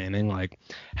entertaining. Like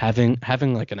having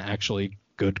like an actually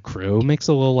good crew makes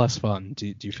it a little less fun.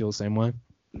 Do you feel the same way?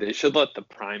 They should let the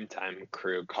primetime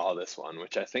crew call this one,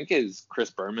 which I think is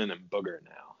Chris Berman and Booger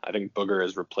now. I think Booger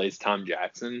has replaced Tom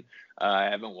Jackson. I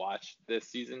haven't watched this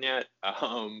season yet. They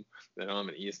don't have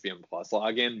an ESPN Plus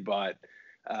login, but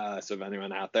so if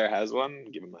anyone out there has one,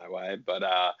 give it my way. But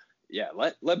yeah,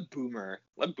 let Boomer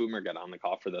get on the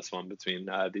call for this one between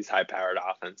these high-powered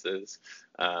offenses.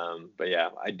 But yeah,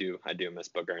 I do miss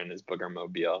Booger and his Booger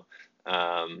Mobile.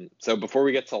 So before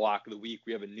we get to Lock of the Week,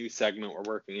 we have a new segment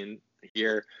we're working in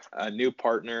here, a new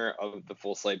partner of the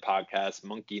Full Slate podcast,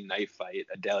 Monkey Knife Fight,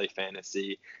 a daily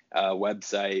fantasy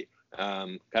website,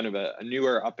 kind of a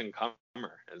newer up-and-comer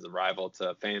as a rival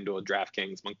to FanDuel,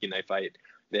 DraftKings. Monkey Knife Fight,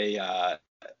 they have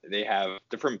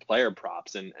different player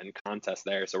props and contests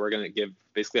there. So we're going to give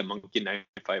basically a Monkey Knife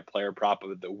Fight player prop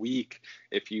of the week.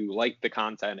 If you like the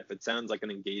content, if it sounds like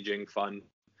an engaging, fun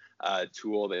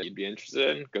tool that you'd be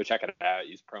interested in, go check it out.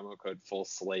 Use promo code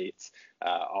FULLSLATE,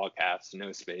 all caps,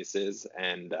 no spaces,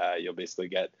 and you'll basically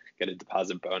get a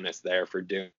deposit bonus there for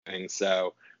doing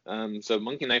so. So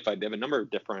Monkey Knife Fight, they have a number of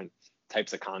different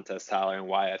types of contests, Tyler, and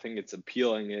why I think it's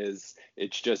appealing is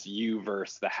it's just you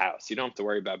versus the house. You don't have to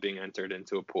worry about being entered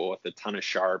into a pool with a ton of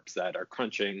sharps that are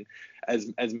crunching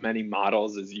as many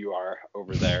models as you are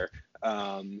over there.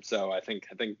 So I think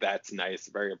that's nice,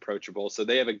 very approachable. So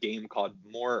they have a game called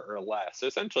More or Less, so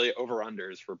essentially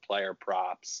over-unders for player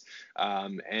props,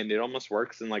 and it almost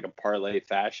works in like a parlay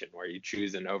fashion where you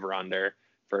choose an over-under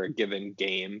for a given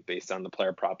game based on the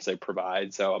player props they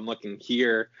provide. So I'm looking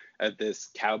here at this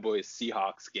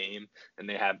Cowboys-Seahawks game, and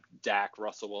they have Dak,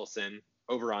 Russell Wilson,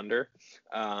 over-under.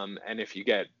 And if you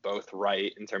get both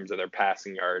right in terms of their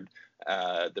passing yard,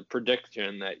 the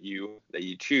prediction that you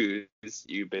choose,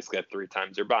 you basically have 3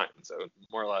 times your buy-in. So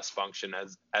more or less function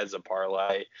as a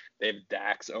parlay. They have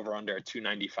Dak's over-under at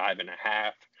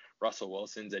 295.5. Russell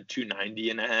Wilson's at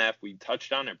 290.5. We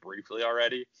touched on it briefly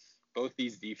already. Both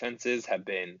these defenses have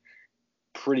been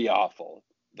pretty awful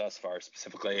thus far,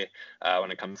 specifically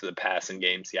when it comes to the passing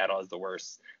game. Seattle is the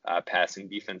worst passing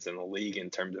defense in the league in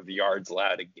terms of yards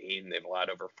allowed a game. They've allowed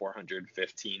over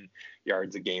 415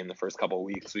 yards a game the first couple of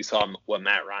weeks. We saw what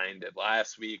Matt Ryan did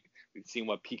last week. We've seen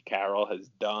what Pete Carroll has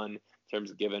done in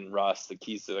terms of giving Russ the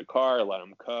keys to the car, let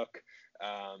him cook.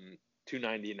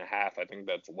 290.5, I think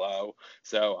that's low.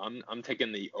 So I'm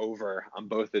taking the over on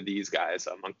both of these guys.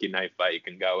 A Monkey Knife Fight, you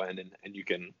can go in and you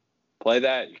can play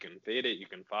that, you can fade it, you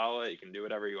can follow it, you can do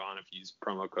whatever you want if you use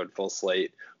promo code Full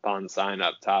Slate upon sign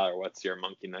up. Tyler, what's your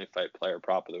Monkey Knife Fight player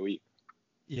prop of the week?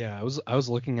 Yeah, I was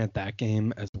looking at that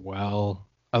game as well.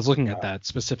 I was looking at that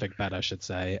specific bet, I should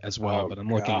say, as well, but I'm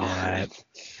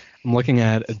looking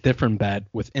at a different bet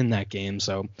within that game.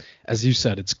 So, as you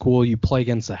said, it's cool. You play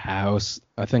against the house.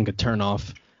 I think a turnoff,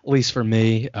 at least for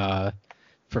me,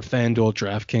 for FanDuel,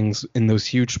 DraftKings, in those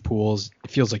huge pools,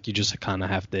 it feels like you just kind of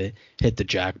have to hit the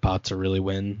jackpot to really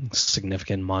win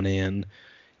significant money. And,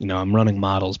 I'm running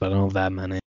models, but I don't have that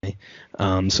many.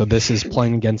 So this is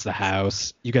playing against the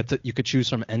house. You could choose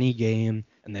from any game,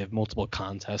 and they have multiple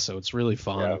contests, so it's really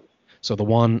fun. Yeah. So the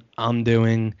one I'm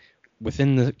doing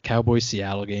within the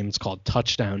Cowboys-Seattle game, it's called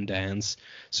Touchdown Dance.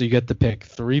 So you get to pick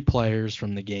 3 players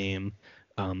from the game,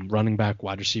 running back,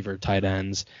 wide receiver, tight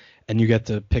ends, and you get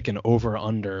to pick an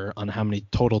over-under on how many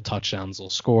total touchdowns they'll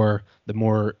score.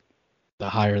 The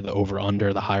higher the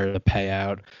over-under, the higher the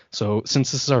payout. So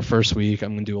since this is our first week,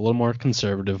 I'm going to do a little more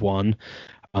conservative one.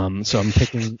 So I'm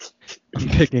picking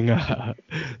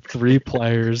 3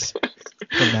 players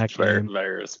from that game.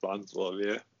 Very responsible of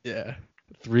you. Yeah.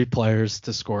 3 players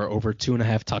to score over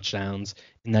 2.5 touchdowns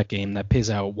in that game. That pays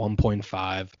out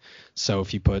 1.5. So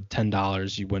if you put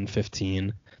 $10, you win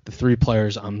 15. The 3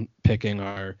 players I'm picking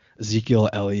are Ezekiel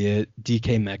Elliott,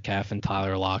 DK Metcalf, and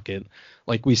Tyler Lockett.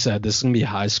 Like we said, this is going to be a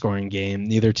high-scoring game.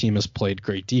 Neither team has played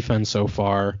great defense so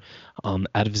far.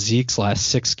 Out of Zeke's last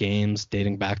 6 games,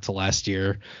 dating back to last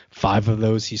year, 5 of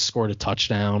those he scored a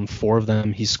touchdown. 4 of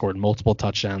them he scored multiple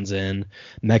touchdowns in.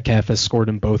 Metcalf has scored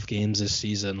in both games this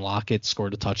season. Lockett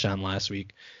scored a touchdown last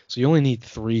week. So you only need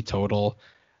 3 total.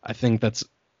 I think that's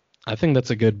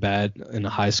a good bet in a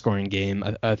high-scoring game.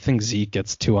 I think Zeke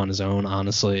gets 2 on his own,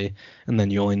 honestly, and then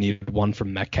you only need 1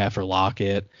 from Metcalf or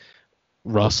Lockett.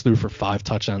 Russ threw for 5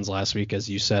 touchdowns last week, as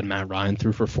you said. Matt Ryan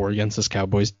threw for 4 against this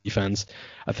Cowboys defense.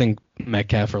 I think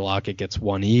Metcalf or Lockett gets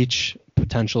 1 each,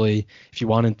 potentially. If you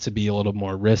wanted to be a little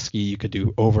more risky, you could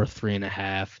do over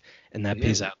 3.5, and that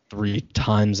pays out 3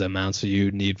 times the amount, so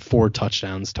you need 4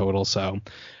 touchdowns total. So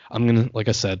I'm going to, like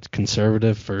I said,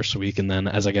 conservative first week, and then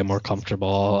as I get more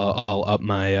comfortable, I'll up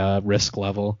my risk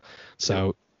level.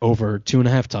 So over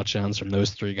 2.5 touchdowns from those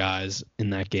 3 guys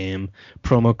in that game.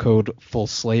 Promo code Full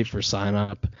Slate for sign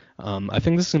up. I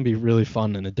think this is going to be really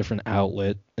fun in a different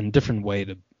outlet and different way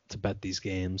to bet these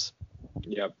games.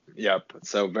 Yep.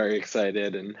 So very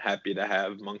excited and happy to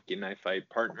have Monkey Knife Fight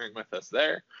partnering with us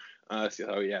there. As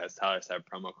Tyler said,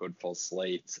 promo code Full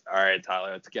Slate. All right,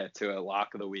 Tyler, let's get to it.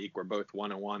 Lock of the week. We're both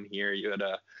 1-1 here. You had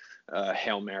a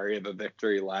Hail Mary of a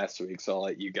victory last week, so I'll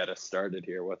let you get us started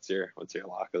here. What's your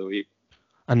lock of the week?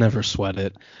 I never sweat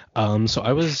it. So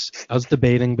I was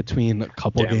debating between a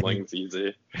couple games. Gambling's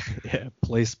easy. Yeah,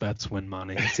 place bets win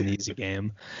money. It's an easy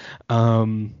game.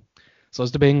 So I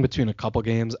was debating between a couple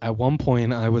games. At one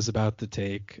point, I was about to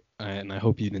take, and I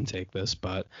hope you didn't take this,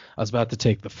 but I was about to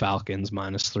take the Falcons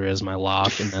 -3 as my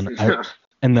lock, and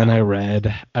then I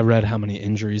read how many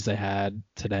injuries they had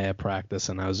today at practice,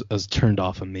 and I was turned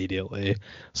off immediately.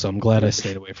 So I'm glad I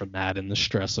stayed away from that and the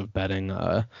stress of betting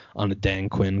on a Dan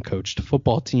Quinn coached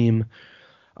football team.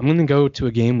 I'm going to go to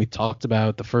a game we talked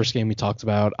about. The first game we talked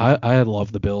about, I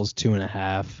love the Bills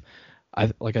 2.5.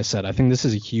 Like I said, I think this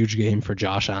is a huge game for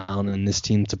Josh Allen and this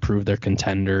team to prove they're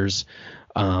contenders.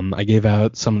 I gave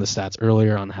out some of the stats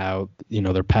earlier on how,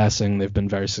 they're passing. They've been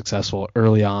very successful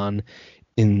early on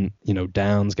in,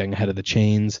 downs, getting ahead of the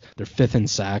chains. They're 5th in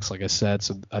sacks, like I said,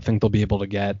 so I think they'll be able to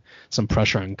get some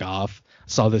pressure on Goff.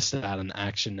 Saw this stat on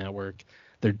Action Network.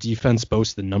 Their defense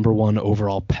boasts the number 1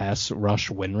 overall pass rush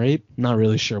win rate. Not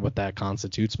really sure what that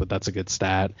constitutes, but that's a good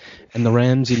stat. And the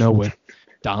Rams, with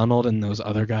Donald and those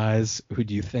other guys, who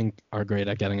do you think are great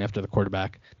at getting after the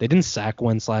quarterback? They didn't sack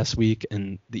Wentz last week,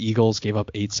 and the Eagles gave up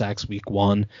 8 sacks week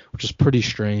 1, which is pretty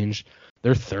strange.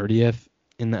 They're 30th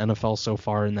in the NFL so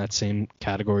far in that same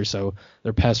category, so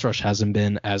their pass rush hasn't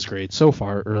been as great so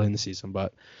far early in the season,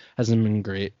 but hasn't been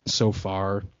great so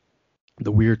far.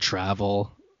 The weird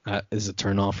travel is a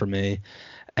turnoff for me.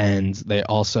 And they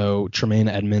also, Tremaine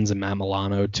Edmonds and Matt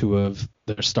Milano, 2 of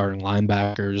their starting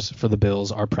linebackers for the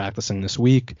Bills, are practicing this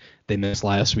week. They missed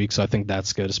last week, so I think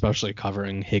that's good, especially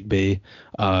covering Higbee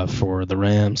for the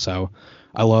Rams. So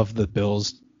I love the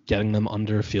Bills getting them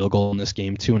under a field goal in this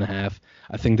game, 2.5.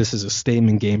 I think this is a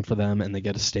statement game for them, and they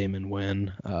get a statement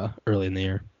win early in the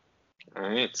year. All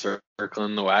right,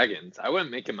 circling the wagons. I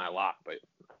wouldn't make it my lock, but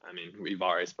I mean, we've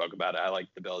already spoke about it. I like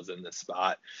the Bills in this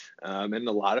spot, and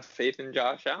a lot of faith in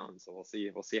Josh Allen. So we'll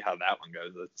see how that one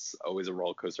goes. It's always a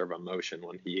roller coaster of emotion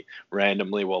when he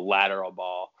randomly will lateral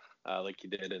ball like he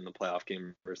did in the playoff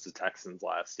game versus Texans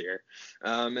last year.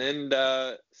 And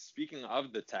speaking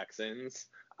of the Texans,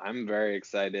 I'm very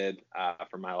excited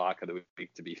for my lock of the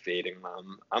week to be fading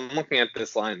them. I'm looking at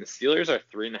this line. The Steelers are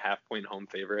 3.5-point home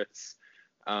favorites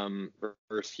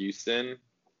versus Houston,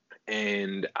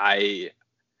 and I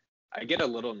get a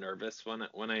little nervous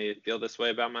when I feel this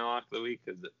way about my lock of the week,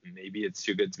 because maybe it's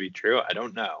too good to be true. I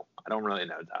don't know. I don't really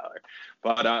know, Tyler.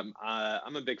 But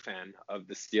I'm a big fan of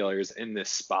the Steelers in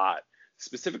this spot,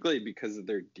 specifically because of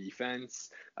their defense.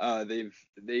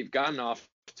 They've gotten off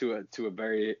to a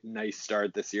very nice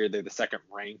start this year. They're the second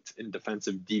ranked in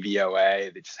defensive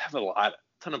DVOA. They just have a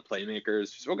ton of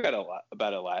playmakers. We spoke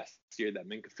about it last year, that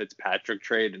Minkah Fitzpatrick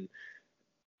trade, and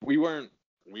we weren't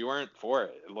for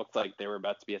it. It looked like they were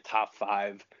about to be a top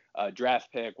 5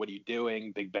 draft pick. What are you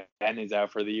doing? Big Ben is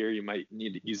out for the year. You might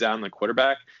need to use out on the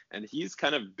quarterback. And he's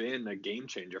kind of been a game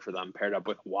changer for them, paired up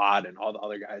with Watt and all the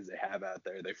other guys they have out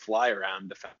there. They fly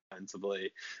around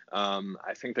defensively.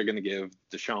 I think they're going to give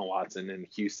Deshaun Watson and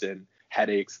Houston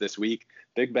headaches this week.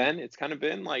 Big Ben, it's kind of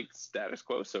been like status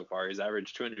quo so far. He's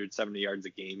averaged 270 yards a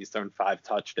game. He's thrown 5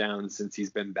 touchdowns since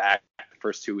he's been back the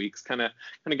first 2 weeks, kind of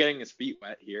getting his feet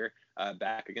wet here,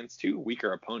 back against 2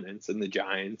 weaker opponents in the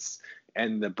Giants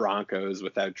and the Broncos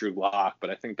without Drew Lock. But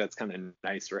I think that's kind of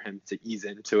nice for him to ease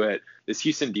into it. This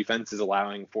Houston defense is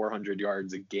allowing 400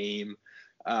 yards a game.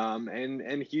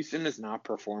 And Houston has not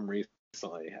performed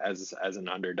recently as an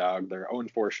underdog. They're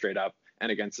 0-4 straight up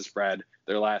and against the spread.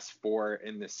 Their last 4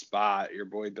 in this spot. Your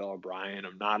boy Bill O'Brien,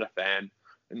 I'm not a fan.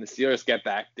 And the Steelers get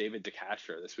back David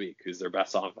DeCastro this week, who's their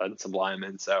best offensive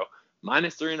lineman. So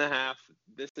 -3.5.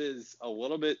 This is a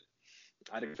little bit,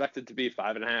 I'd expect it to be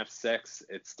 5.5, 6.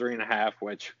 It's 3.5,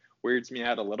 which weirds me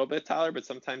out a little bit, Tyler, but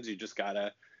sometimes you just got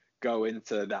to go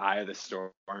into the eye of the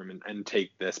storm and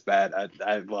take this bet.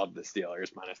 I love the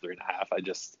Steelers -3.5. I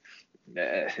just,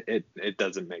 it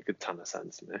doesn't make a ton of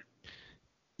sense to me.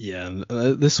 Yeah,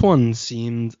 this one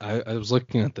seemed, I was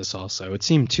looking at this also, it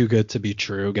seemed too good to be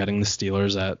true, getting the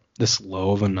Steelers at this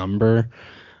low of a number.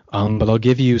 But I'll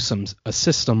give you a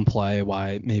system play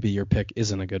why maybe your pick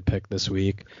isn't a good pick this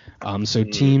week. So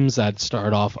teams that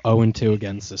start off 0-2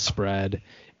 against the spread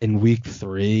in week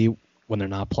 3, when they're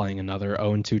not playing another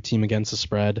 0-2 team against the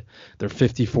spread, they're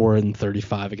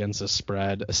 54-35 against the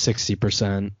spread, a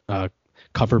 60%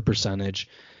 cover percentage.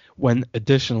 When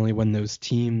those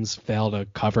teams fail to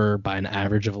cover by an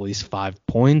average of at least 5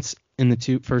 points in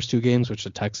the first two games, which the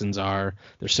Texans are,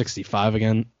 they're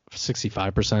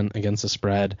 65% against the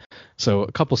spread. So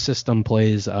a couple system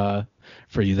plays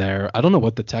for you there. I don't know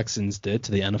what the Texans did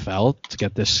to the NFL to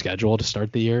get this schedule to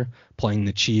start the year, playing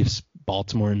the Chiefs,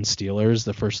 Baltimore, and Steelers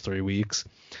the first 3 weeks.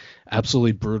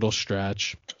 Absolutely brutal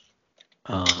stretch.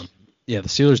 The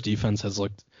Steelers defense has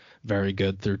looked very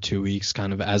good through 2 weeks,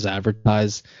 kind of as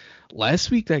advertised.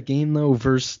 Last week, that game, though,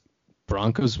 versus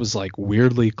Broncos was like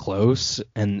weirdly close,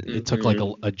 and it took like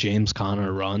a James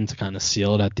Conner run to kind of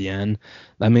seal it at the end.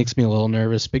 That makes me a little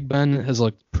nervous. Big Ben has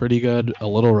looked pretty good, a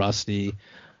little rusty.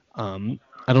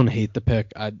 I don't hate the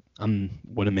pick. I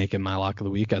wouldn't make it my lock of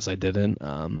the week, as I didn't.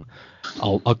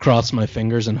 I'll cross my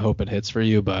fingers and hope it hits for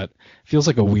you, but it feels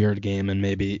like a weird game, and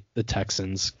maybe the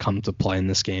Texans come to play in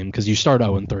this game because you start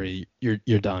 0-3,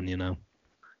 you're done, you know.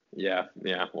 Yeah.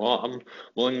 Well, I'm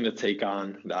willing to take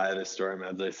on the eye of the storm,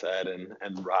 as I said,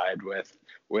 and ride with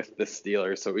the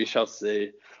Steelers. So we shall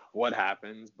see what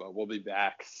happens, but we'll be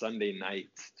back Sunday night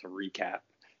to recap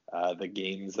the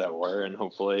games that were, and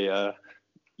hopefully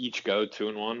each go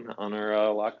 2-1 on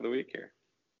our lock of the week here.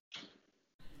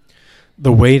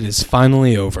 The wait is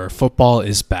finally over. Football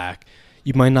is back.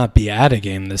 You might not be at a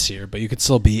game this year, but you could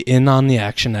still be in on the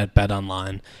action at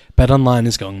BetOnline. BetOnline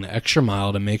is going the extra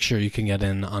mile to make sure you can get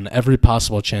in on every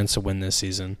possible chance to win this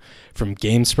season. From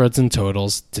game spreads and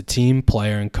totals to team,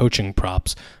 player, and coaching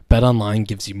props, BetOnline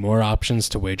gives you more options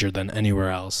to wager than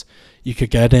anywhere else. You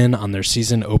could get in on their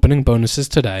season opening bonuses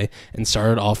today and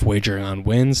start off wagering on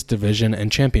wins, division,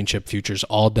 and championship futures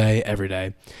all day, every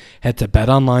day. Head to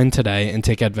BetOnline today and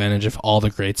take advantage of all the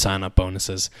great sign-up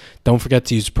bonuses. Don't forget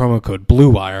to use promo code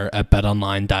BlueWire at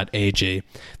betonline.ag.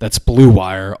 That's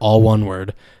BlueWire, all one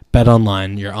word.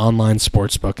 BetOnline, your online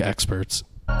sportsbook experts.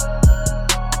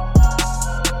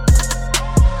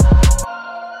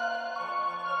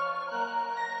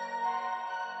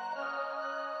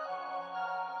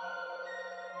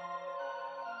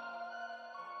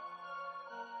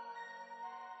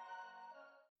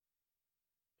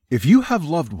 If you have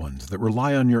loved ones that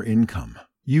rely on your income,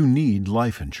 you need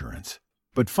life insurance.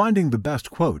 But finding the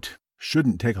best quote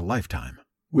shouldn't take a lifetime.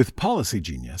 With Policy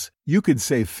Genius, you could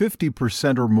save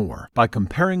 50% or more by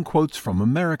comparing quotes from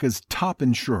America's top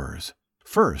insurers.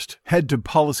 First, head to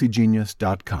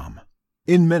PolicyGenius.com.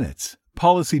 In minutes,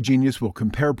 Policy Genius will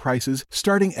compare prices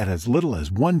starting at as little as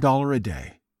 $1 a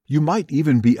day. You might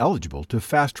even be eligible to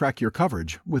fast-track your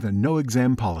coverage with a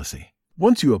no-exam policy.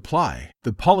 Once you apply,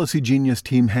 the Policy Genius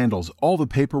team handles all the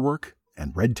paperwork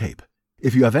and red tape.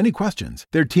 If you have any questions,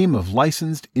 their team of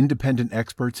licensed independent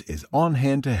experts is on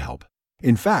hand to help.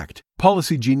 In fact,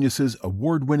 Policy Genius's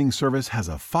award-winning service has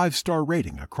a 5-star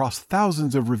rating across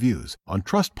thousands of reviews on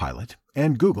Trustpilot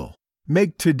and Google.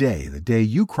 Make today the day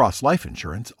you cross life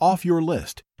insurance off your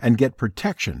list and get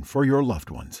protection for your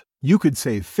loved ones. You could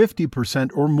save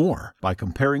 50% or more by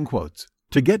comparing quotes.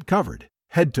 To get covered,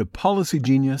 head to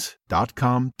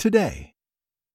PolicyGenius.com today.